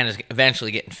Santa's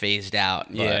eventually getting phased out.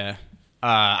 But Yeah.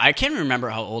 I can't remember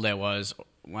how old I was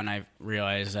when I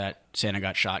realized that Santa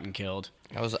got shot and killed.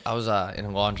 I was in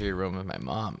a laundry room with my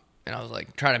mom, and I was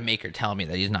like trying to make her tell me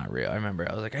that he's not real. I remember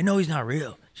I was like, "I know he's not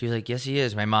real." She was like, "Yes, he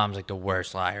is." My mom's like the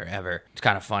worst liar ever. It's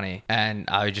kind of funny, and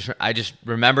I just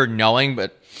remember knowing,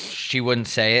 but she wouldn't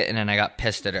say it, and then I got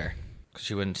pissed at her because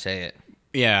she wouldn't say it.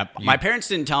 Yeah, my parents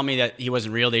didn't tell me that he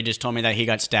wasn't real. They just told me that he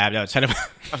got stabbed outside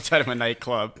of a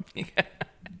nightclub.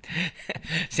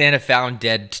 Santa found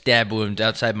dead stab wounds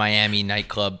outside Miami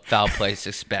nightclub. Foul play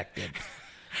suspected.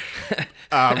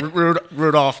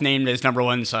 Rudolph named as number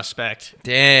one suspect.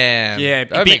 Damn. Yeah,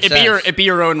 it'd be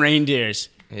your own reindeers.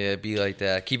 Yeah, it'd be like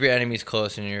that. Keep your enemies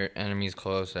close and your enemies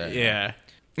closer. Yeah.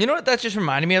 You know what that just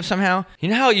reminded me of somehow? You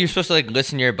know how you're supposed to like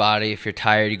listen to your body? If you're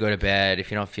tired, you go to bed.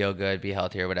 If you don't feel good, be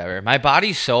healthy or whatever. My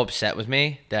body's so upset with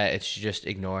me that it's just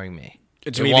ignoring me.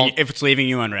 If it's leaving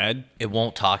you unread? It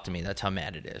won't talk to me. That's how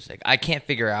mad it is. Like, I can't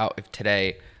figure out if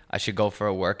today I should go for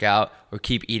a workout or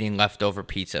keep eating leftover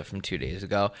pizza from 2 days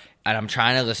ago. And I'm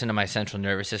trying to listen to my central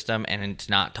nervous system, and it's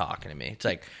not talking to me. It's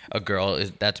like a girl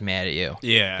that's mad at you.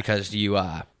 Yeah. Because you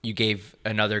gave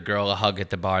another girl a hug at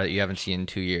the bar that you haven't seen in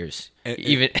 2 years.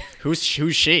 Who's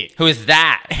she? Who is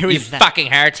that? You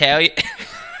fucking hardtail.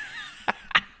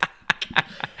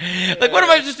 Like, what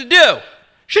am I supposed to do?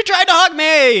 She tried to hug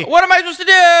me. What am I supposed to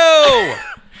do?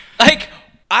 Like,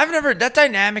 that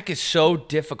dynamic is so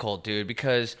difficult, dude,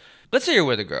 because let's say you're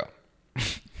with a girl.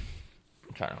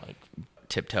 I'm trying to, like,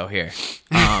 tiptoe here.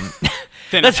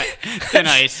 Thin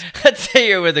ice. Let's say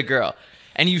you're with a girl,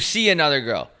 and you see another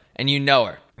girl, and you know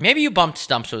her. Maybe you bumped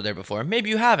stumps with her before. Maybe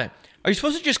you haven't. Are you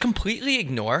supposed to just completely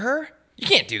ignore her? You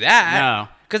can't do that. No.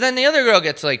 Because then the other girl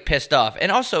gets, like, pissed off. And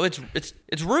also, it's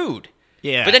rude.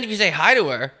 Yeah. But then if you say hi to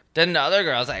her, then the other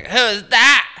girl's like, "Who's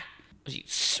that?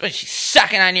 Was she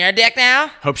sucking on your dick now?"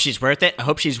 Hope she's worth it.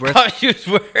 Hope she's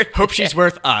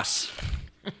worth us.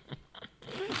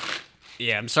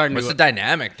 Yeah, I'm starting What's the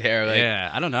dynamic there? Like, yeah,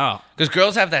 I don't know. Because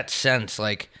girls have that sense,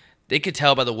 like, they could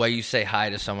tell by the way you say hi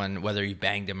to someone whether you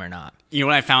banged him or not. You know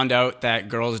what I found out that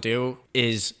girls do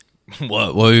is...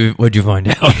 What'd you find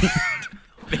out?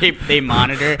 They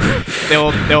monitor.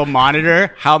 They'll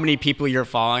monitor how many people you're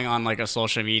following on like a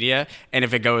social media, and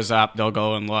if it goes up, they'll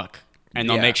go and look, and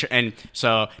they'll make sure. And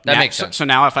so that makes sense. So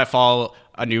now, if I follow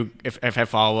if I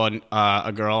follow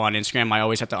a girl on Instagram, I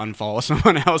always have to unfollow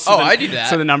someone else. So I do that.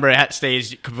 So the number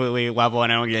stays completely level,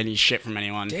 and I don't get any shit from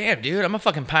anyone. Damn, dude, I'm a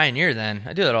fucking pioneer. Then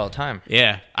I do that all the time.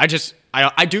 Yeah, I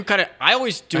do kind of. I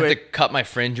always do I have it. to cut my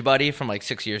fringe buddy from like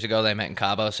 6 years ago that I met in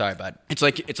Cabo. Sorry, bud. It's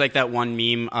like that one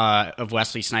meme of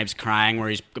Wesley Snipes crying where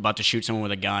he's about to shoot someone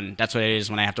with a gun. That's what it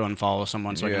is when I have to unfollow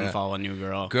someone so I can unfollow a new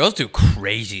girl. Girls do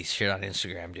crazy shit on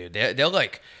Instagram, dude.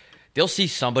 They'll see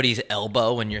somebody's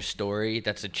elbow in your story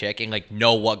that's a chick and like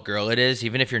know what girl it is,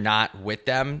 even if you're not with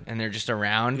them and they're just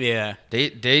around. Yeah.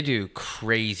 They do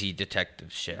crazy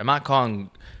detective shit.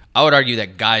 I would argue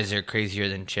that guys are crazier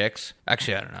than chicks.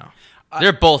 Actually, I don't know.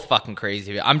 They're both fucking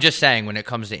crazy. I'm just saying when it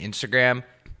comes to Instagram,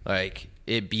 like,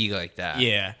 it be like that.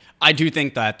 Yeah. I do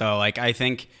think that, though. Like, I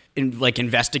think in like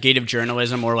investigative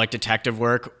journalism or like detective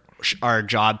work are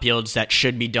job fields that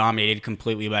should be dominated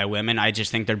completely by women. I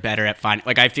just think they're better at finding...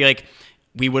 Like, I feel like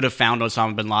we would have found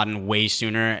Osama bin Laden way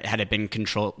sooner had it been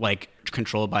controlled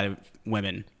by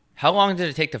women. How long did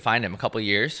it take to find him? A couple of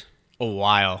years? A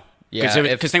while. Yeah.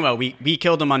 Because think about it, we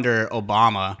killed him under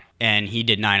Obama, and he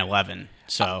did 9/11.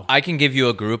 So I can give you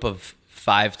a group of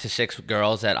 5 to 6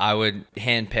 girls that I would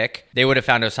handpick, they would have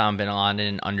found Osama bin Laden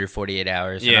in under 48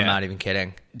 hours. And I'm not even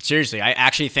kidding. Seriously, I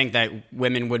actually think that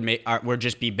women would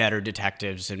just be better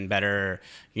detectives and better,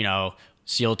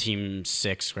 SEAL Team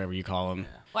 6, whatever you call them.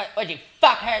 What, would you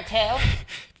fuck her too?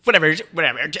 Whatever.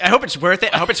 I hope it's worth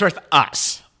it. I hope it's worth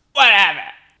us. Whatever.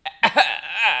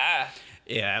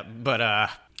 Yeah, but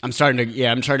I'm starting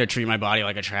to treat my body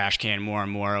like a trash can more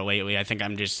and more lately. I think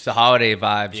I'm just It's the holiday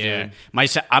vibes, dude.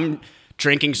 I'm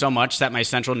drinking so much that my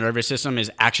central nervous system is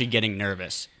actually getting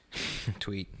nervous.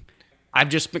 Tweet. I've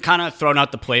just been kind of thrown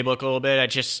out the playbook a little bit. I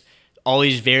just all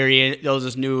these variant,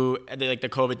 those new like the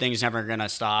COVID thing is never gonna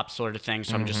stop, sort of thing.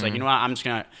 So I'm just like, you know what? I'm just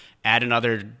gonna add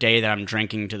another day that I'm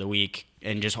drinking to the week,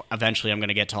 and just eventually I'm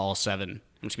gonna get to all 7.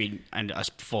 I'm just gonna be a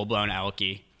full blown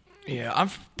alky. Yeah, I'm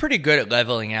pretty good at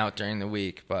leveling out during the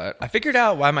week, but I figured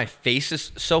out why my face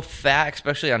is so fat,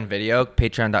 especially on video.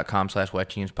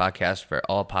 Patreon.com/WetJeansPodcast for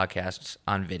all podcasts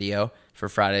on video for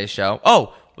Friday's show.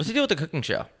 Oh, what's the deal with the cooking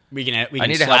show? We can need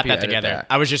to slap help you that edit together. that.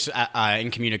 I was just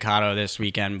incommunicado this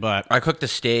weekend, but I cooked a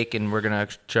steak and we're gonna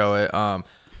show it. But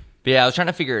yeah, I was trying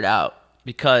to figure it out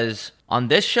because on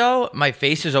this show, my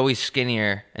face is always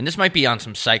skinnier, and this might be on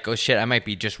some psycho shit. I might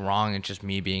be just wrong. It's just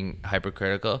me being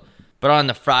hypercritical. But on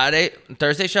the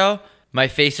Thursday show, my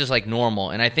face is like normal,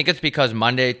 and I think it's because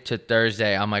Monday to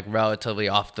Thursday I'm like relatively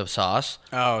off the sauce.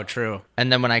 oh, true.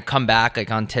 And then when I come back, like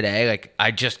on today, like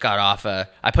I just got off I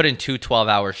put in 2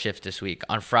 12-hour shifts this week.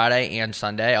 On Friday and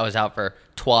Sunday, I was out for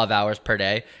 12 hours per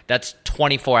day. That's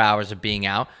 24 hours of being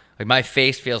out. Like my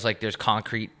face feels like there's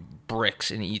concrete bricks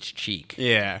in each cheek.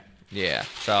 Yeah, Yeah.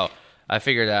 So I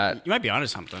figured that. you might be onto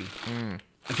something.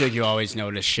 I feel like you always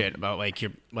notice shit about like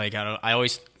I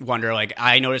always wonder, like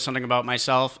I notice something about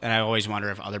myself, and I always wonder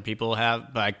if other people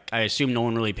have, but I assume no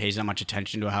one really pays that much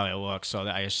attention to how I look, so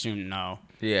that I assume no.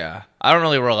 Yeah. I don't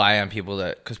really rely on people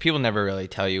because people never really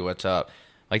tell you what's up.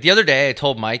 Like the other day, I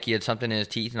told Mike he had something in his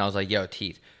teeth, and I was like, yo,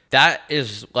 teeth. That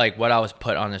is like what I was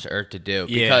put on this earth to do.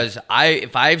 Yeah. Because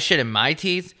if I have shit in my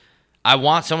teeth, I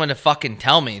want someone to fucking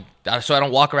tell me so I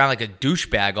don't walk around like a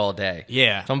douchebag all day.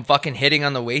 Yeah. So I'm fucking hitting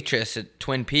on the waitress at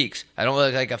Twin Peaks. I don't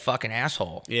look like a fucking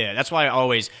asshole. Yeah, that's why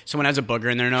someone has a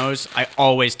booger in their nose, I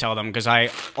always tell them, because I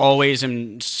always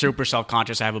am super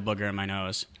self-conscious I have a booger in my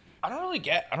nose. I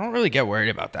don't really get worried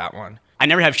about that one. I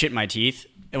never have shit in my teeth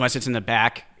unless it's in the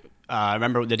back. I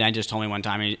remember the dentist told me one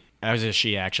time, it was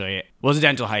a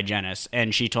dental hygienist,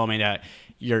 and she told me that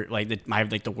you're like I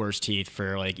have like the worst teeth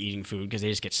for like eating food because they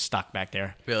just get stuck back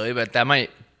there. Really? But that might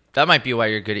be why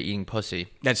you're good at eating pussy.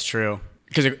 That's true.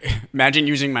 Because imagine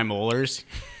using my molars.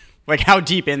 Like, how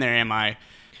deep in there am I?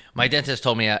 My dentist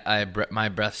told me my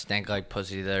breath stank like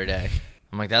pussy the other day.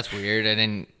 I'm like, that's weird. I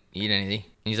didn't eat anything.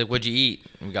 And he's like, what'd you eat?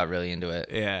 And we got really into it.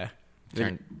 Yeah.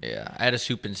 I had a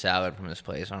soup and salad from this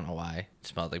place. I don't know why. It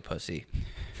smelled like pussy.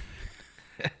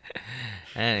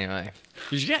 Anyway.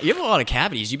 You have a lot of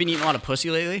cavities. You've been eating a lot of pussy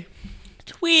lately?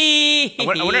 Tweet. I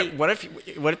wonder, what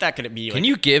if that could be like Can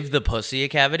you give the pussy a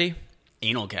cavity?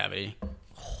 anal cavity? I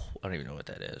don't even know what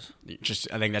that is.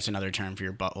 I think that's another term for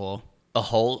your butthole. A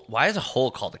hole? Why is a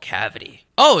hole called a cavity?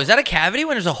 Oh, is that a cavity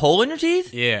when there's a hole in your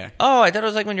teeth? Yeah. Oh, I thought it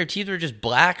was like when your teeth were just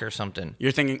black or something.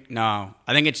 You're thinking, no.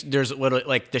 I think there's little,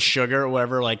 like the sugar or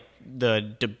whatever, like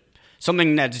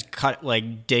something that's cut,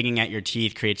 like digging at your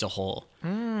teeth creates a hole.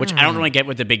 Which I don't really get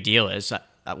what the big deal is.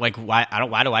 Like,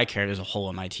 why do I care there's a hole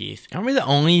in my teeth? Aren't we the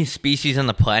only species on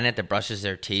the planet that brushes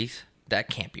their teeth? That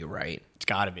can't be right. It's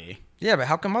gotta be. Yeah, but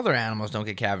how come other animals don't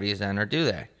get cavities then, or do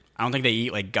they? I don't think they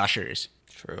eat like gushers.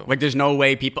 True. Like, there's no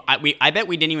way people. I bet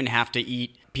we didn't even have to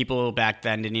eat. People back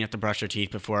then didn't even have to brush their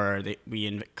teeth before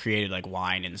we created like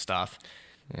wine and stuff.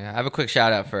 Yeah, I have a quick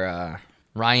shout out for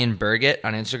Ryan Burgett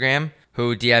on Instagram,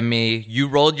 who DM'd me, "You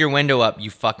rolled your window up, you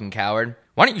fucking coward.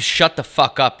 Why don't you shut the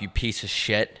fuck up, you piece of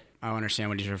shit?" I don't understand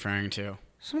what he's referring to.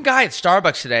 Some guy at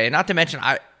Starbucks today, and not to mention,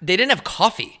 they didn't have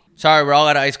coffee. Sorry, we're all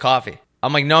out of iced coffee.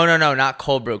 I'm like, no, not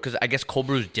cold brew, because I guess cold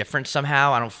brew is different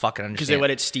somehow. I don't fucking understand. Because they let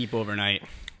it steep overnight.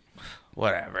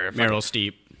 Whatever. Merrill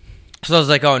steep. So I was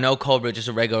like, oh, no cold brew, just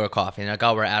a regular coffee. And they're like,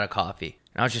 oh, we're out of coffee.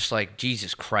 And I was just like,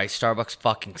 Jesus Christ, Starbucks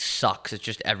fucking sucks. It's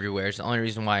just everywhere. It's the only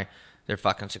reason why they're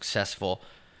fucking successful.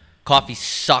 Coffee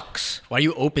sucks. Why are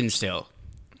you open still?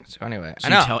 So anyway, So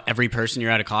I know. you tell every person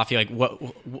you're out of coffee, like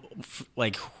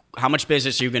like how much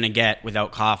business are you going to get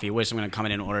without coffee? What is someone going to come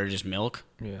in and order just milk?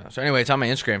 Yeah. So anyway, it's on my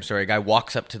Instagram story. A guy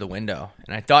walks up to the window,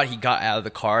 and I thought he got out of the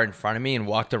car in front of me and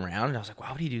walked around. And I was like,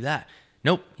 why would he do that?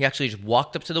 Nope. He actually just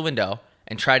walked up to the window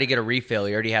and tried to get a refill.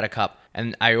 He already had a cup.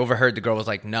 And I overheard the girl was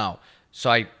like, no. So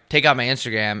I take out my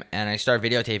Instagram, and I start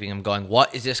videotaping him going,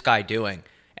 what is this guy doing?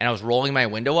 And I was rolling my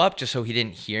window up just so he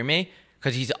didn't hear me.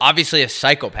 because he's obviously a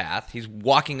psychopath. He's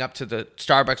walking up to the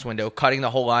Starbucks window, cutting the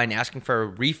whole line, asking for a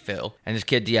refill. And this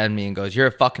kid DM'd me and goes, "You're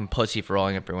a fucking pussy for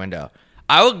rolling up your window."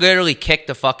 I would literally kick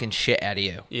the fucking shit out of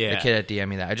you. Yeah. The kid that DM'd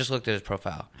me that. I just looked at his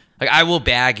profile. Like, I will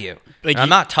bag you. Like, I'm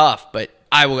not tough, but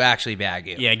I will actually bag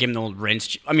you. Yeah, give him the old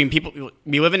rinse. I mean,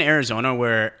 we live in Arizona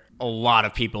where a lot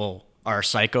of people are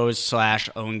psychos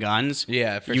 / own guns.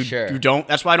 Yeah, for you, sure. You don't.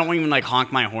 That's why I don't even like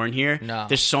honk my horn here. No.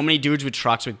 There's so many dudes with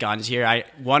trucks with guns here.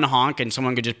 One honk and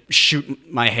someone could just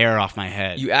shoot my hair off my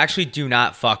head. You actually do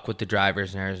not fuck with the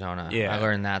drivers in Arizona. Yeah. I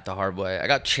learned that the hard way. I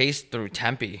got chased through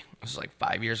Tempe. This was like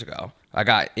 5 years ago. I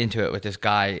got into it with this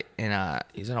guy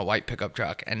he's in a white pickup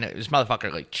truck, and this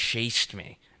motherfucker like chased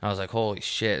me. I was like, holy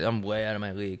shit, I'm way out of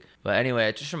my league. But anyway,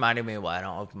 it just reminded me why I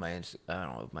don't open my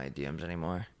DMs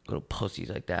anymore. Little pussies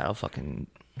like that, I'll fucking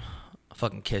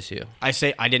kiss you. I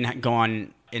say I didn't go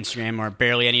on Instagram or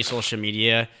barely any social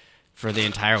media for the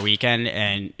entire weekend,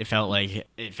 and it felt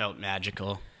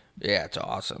magical. Yeah, it's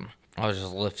awesome. I was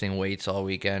just lifting weights all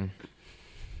weekend.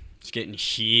 It's getting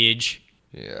huge.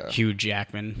 Yeah. Hugh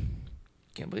Jackman.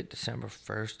 Can't believe December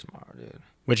 1st tomorrow, dude.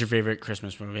 What's your favorite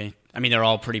Christmas movie? I mean, they're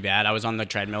all pretty bad. I was on the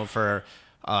treadmill for,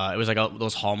 it was like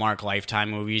those Hallmark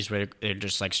Lifetime movies where they're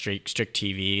just like strict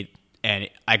TV, and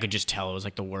I could just tell it was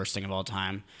like the worst thing of all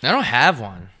time. I don't have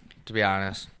one, to be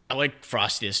honest. I like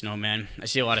Frosty the Snowman. I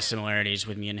see a lot of similarities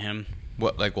with me and him.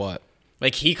 What? Like what?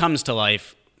 Like, he comes to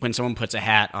life when someone puts a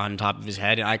hat on top of his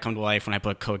head, and I come to life when I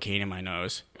put cocaine in my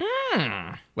nose.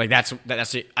 Like, that's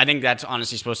I think that's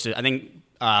honestly supposed to, I think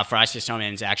Frosty the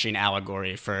Snowman is actually an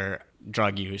allegory for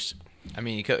drug use. I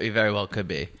mean, you very well could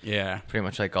be. Yeah. Pretty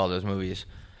much like all those movies.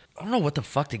 I don't know what the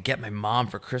fuck to get my mom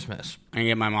for Christmas. I can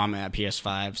get my mom a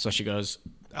PS5, so she goes,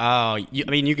 "Oh,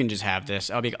 you can just have this."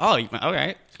 I'll be, "Oh,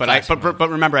 okay." But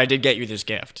remember, I did get you this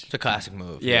gift. It's a classic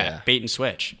move. Yeah, bait and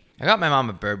switch. I got my mom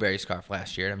a Burberry scarf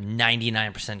last year, and I'm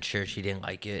 99% sure she didn't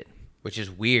like it, which is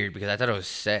weird because I thought it was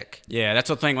sick. Yeah, that's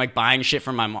the thing. Like, buying shit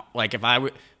for my mom. Like, if I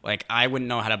would, like, I wouldn't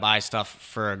know how to buy stuff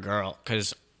for a girl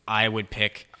because I would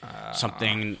pick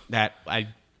something that I'd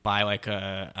buy, like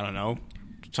I don't know,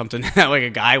 something that like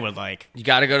a guy would like. You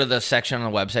got to go to the section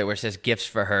on the website where it says gifts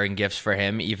for her and gifts for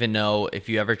him, even though if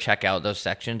you ever check out those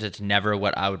sections, it's never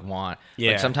what I would want.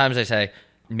 Yeah. Like, sometimes I say,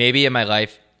 maybe in my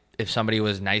life, if somebody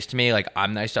was nice to me, like,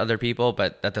 I'm nice to other people,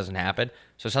 but that doesn't happen.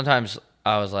 So sometimes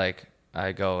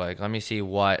I go like, let me see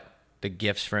what the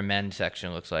gifts for men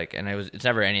section looks like, and it's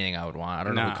never anything I would want. I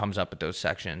don't know who comes up with those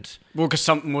sections. Well, because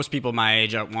most people my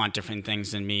age want different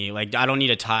things than me. Like, I don't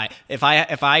need a tie. If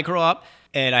I grow up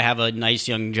and I have a nice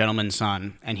young gentleman's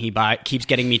son, and he keeps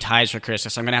getting me ties for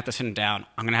Christmas, I'm gonna have to sit him down.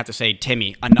 I'm gonna have to say,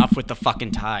 Timmy, enough with the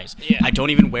fucking ties. Yeah. I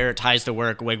don't even wear ties to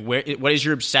work. Like, what is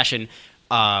your obsession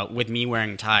with me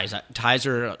wearing ties? Ties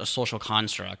are a social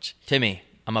construct. Timmy,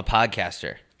 I'm a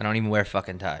podcaster. I don't even wear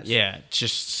fucking ties. Yeah, it's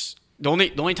just the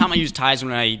only time I use ties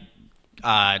when I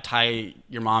tie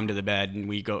your mom to the bed and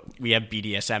we have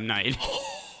BDSM night.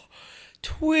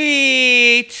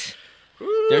 Tweet.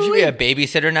 There should be a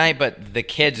babysitter night, but the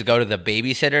kids go to the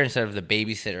babysitter instead of the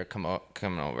babysitter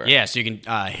coming over. Yeah, so you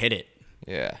can hit it.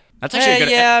 Yeah. That's actually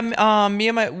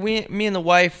me and the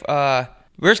wife, we're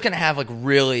just gonna have like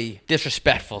really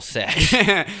disrespectful sex.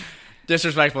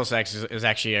 Disrespectful sex is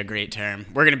actually a great term.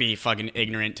 We're gonna be fucking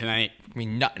ignorant tonight. I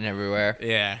mean, nutting everywhere.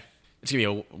 Yeah, it's gonna be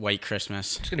a white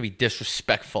Christmas. It's gonna be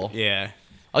disrespectful. Yeah,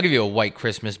 I'll give you a white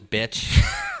Christmas, bitch.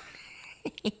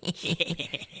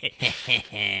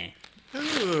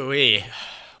 Ooh-wee.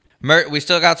 We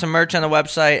still got some merch on the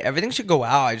website. Everything should go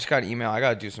out. I just got an email. I got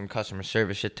to do some customer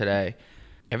service shit today.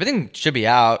 Everything should be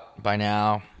out by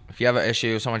now. If you have an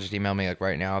issue, someone just email me like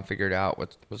right now. I'll figure it out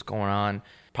what's going on.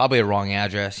 Probably a wrong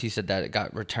address. He said that it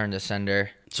got returned to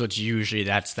sender. So it's usually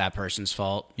that's that person's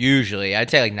fault. Usually. I'd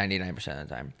say like 99% of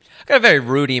the time. I got a very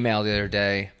rude email the other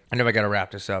day. I know I got to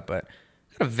wrap this up, but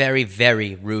I got a very,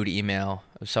 very rude email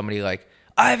of somebody like,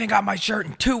 I haven't got my shirt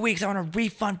in 2 weeks. I want a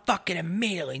refund fucking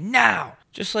immediately now.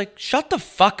 Just like, shut the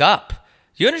fuck up.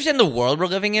 Do you understand the world we're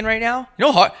living in right now? You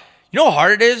know how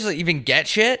hard it is to even get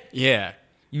shit? Yeah.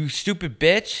 You stupid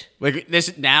bitch. Like,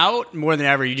 this now, more than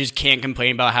ever, you just can't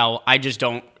complain about how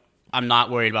I'm not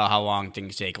worried about how long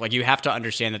things take. Like, you have to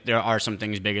understand that there are some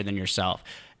things bigger than yourself.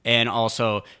 And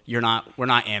also, we're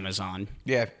not Amazon.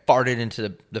 Yeah, farted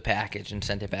into the package and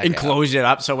sent it back and out. Closed it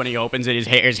up so when he opens it,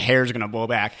 his hair's going to blow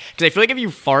back. Because I feel like if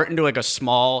you fart into like a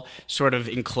small sort of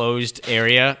enclosed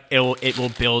area, it will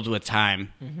build with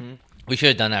time. Mm-hmm. We should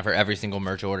have done that for every single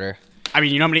merch order. I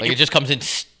mean, you know how many... Like, it just comes in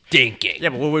stinking. Yeah,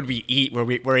 but what would we eat where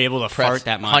we're able to fart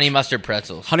that much? Honey mustard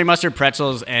pretzels. Honey mustard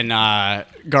pretzels and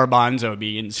garbanzo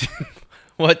beans.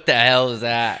 What the hell is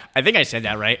that? I think I said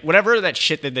that right. Whatever that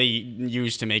shit that they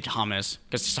use to make hummus,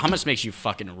 because hummus makes you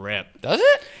fucking rip. Does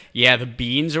it? Yeah, the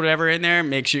beans or whatever in there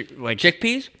makes you like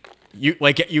Chickpeas?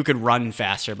 you could run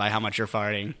faster by how much you're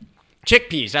farting.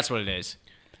 Chickpeas, that's what it is.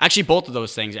 Actually, both of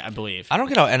those things, I believe. I don't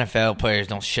get how NFL players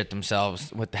don't shit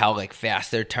themselves with how like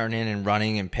fast they're turning and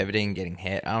running and pivoting and getting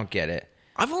hit. I don't get it.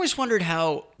 I've always wondered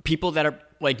how people that are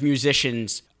like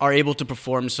musicians are able to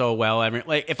perform so well.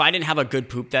 Like if I didn't have a good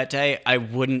poop that day, I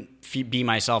wouldn't be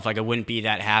myself. Like I wouldn't be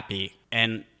that happy.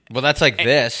 And Well, that's like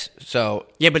this. So,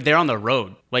 yeah, but they're on the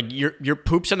road. Like your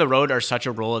poops on the road are such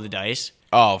a roll of the dice.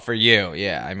 oh, for you,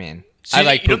 yeah. I mean, So I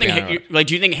like you don't pooping think on the road. like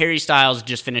do you think Harry Styles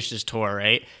just finished his tour,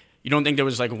 right? You don't think there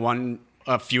was like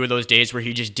a few of those days where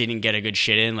he just didn't get a good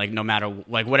shit in, like no matter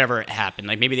like whatever happened.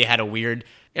 Like maybe they had a weird,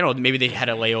 maybe they had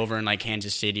a layover in like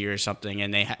Kansas City or something,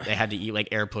 and they had to eat like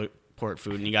airport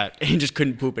food, and he just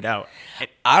couldn't poop it out.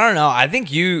 I don't know. I think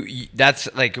that's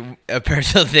like a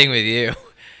personal thing with you.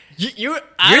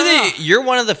 You're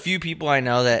one of the few people I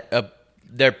know that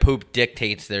their poop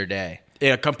dictates their day.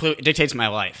 It completely dictates my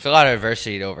life. It's a lot of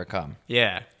adversity to overcome.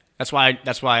 Yeah, that's why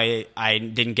I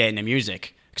didn't get into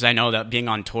music. Because I know that being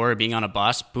on tour, being on a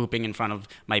bus, pooping in front of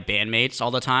my bandmates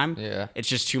all the time, it's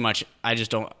just too much. I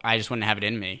just wouldn't have it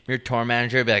in me. Your tour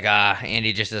manager would be like,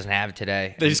 Andy just doesn't have it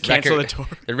today. They just cancel the tour.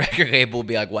 The record label will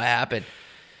be like, what happened?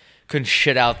 Couldn't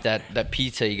shit out that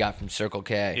pizza you got from Circle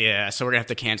K. Yeah, so we're going to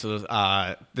have to cancel this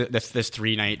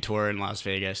 3-night tour in Las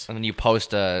Vegas. And then you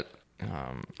post a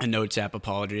Notes app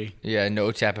apology. Yeah,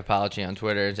 Notes app apology on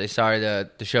Twitter and say, sorry, the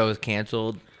show is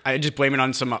canceled. I just blame it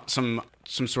on some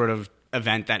sort of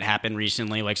event that happened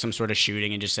recently, like some sort of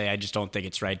shooting, and just say I just don't think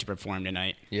it's right to perform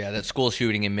tonight. Yeah, that school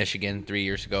shooting in Michigan 3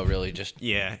 years ago really just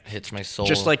hits my soul.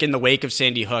 Just like in the wake of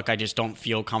Sandy Hook, I just don't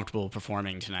feel comfortable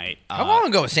performing tonight. How long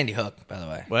ago was Sandy Hook, by the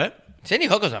way? What? Sandy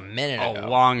Hook was a minute ago. A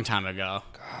long time ago.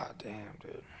 God damn,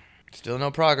 dude. Still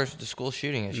no progress with the school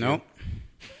shooting issue. Nope.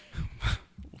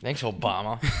 Thanks,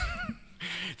 Obama.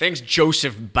 Thanks,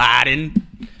 Joseph Biden.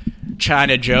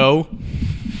 China Joe.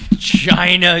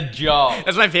 China Joe.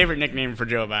 That's my favorite nickname for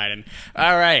Joe Biden.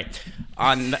 All right.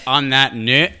 On that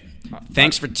note,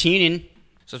 thanks for tuning.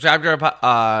 Subscribe to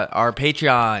our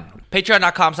Patreon.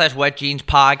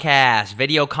 Patreon.com/WetJeansPodcast.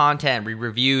 Video content. We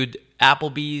reviewed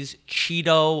Applebee's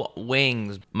Cheeto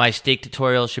Wings. My steak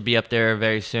tutorial should be up there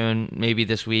very soon, maybe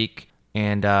this week.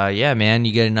 And yeah, man,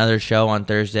 you get another show on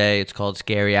Thursday. It's called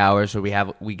Scary Hours, where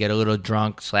we get a little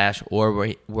drunk or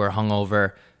we're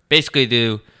hungover. Basically,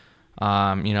 do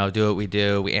what we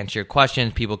do. We answer your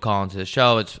questions. People call into the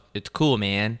show. It's cool,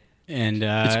 man. And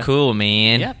it's cool,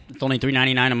 man. Yeah, it's only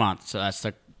 $3.99 a month. So that's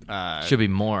the should be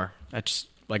more. That's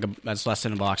that's less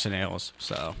than a box of nails.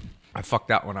 So I fucked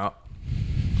that one up.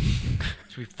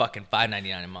 Should be fucking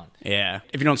 $5.99 a month. Yeah.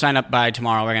 If you don't sign up by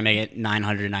tomorrow, we're gonna make it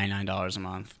 $999 a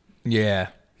month. Yeah.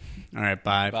 All right.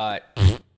 Bye. Bye.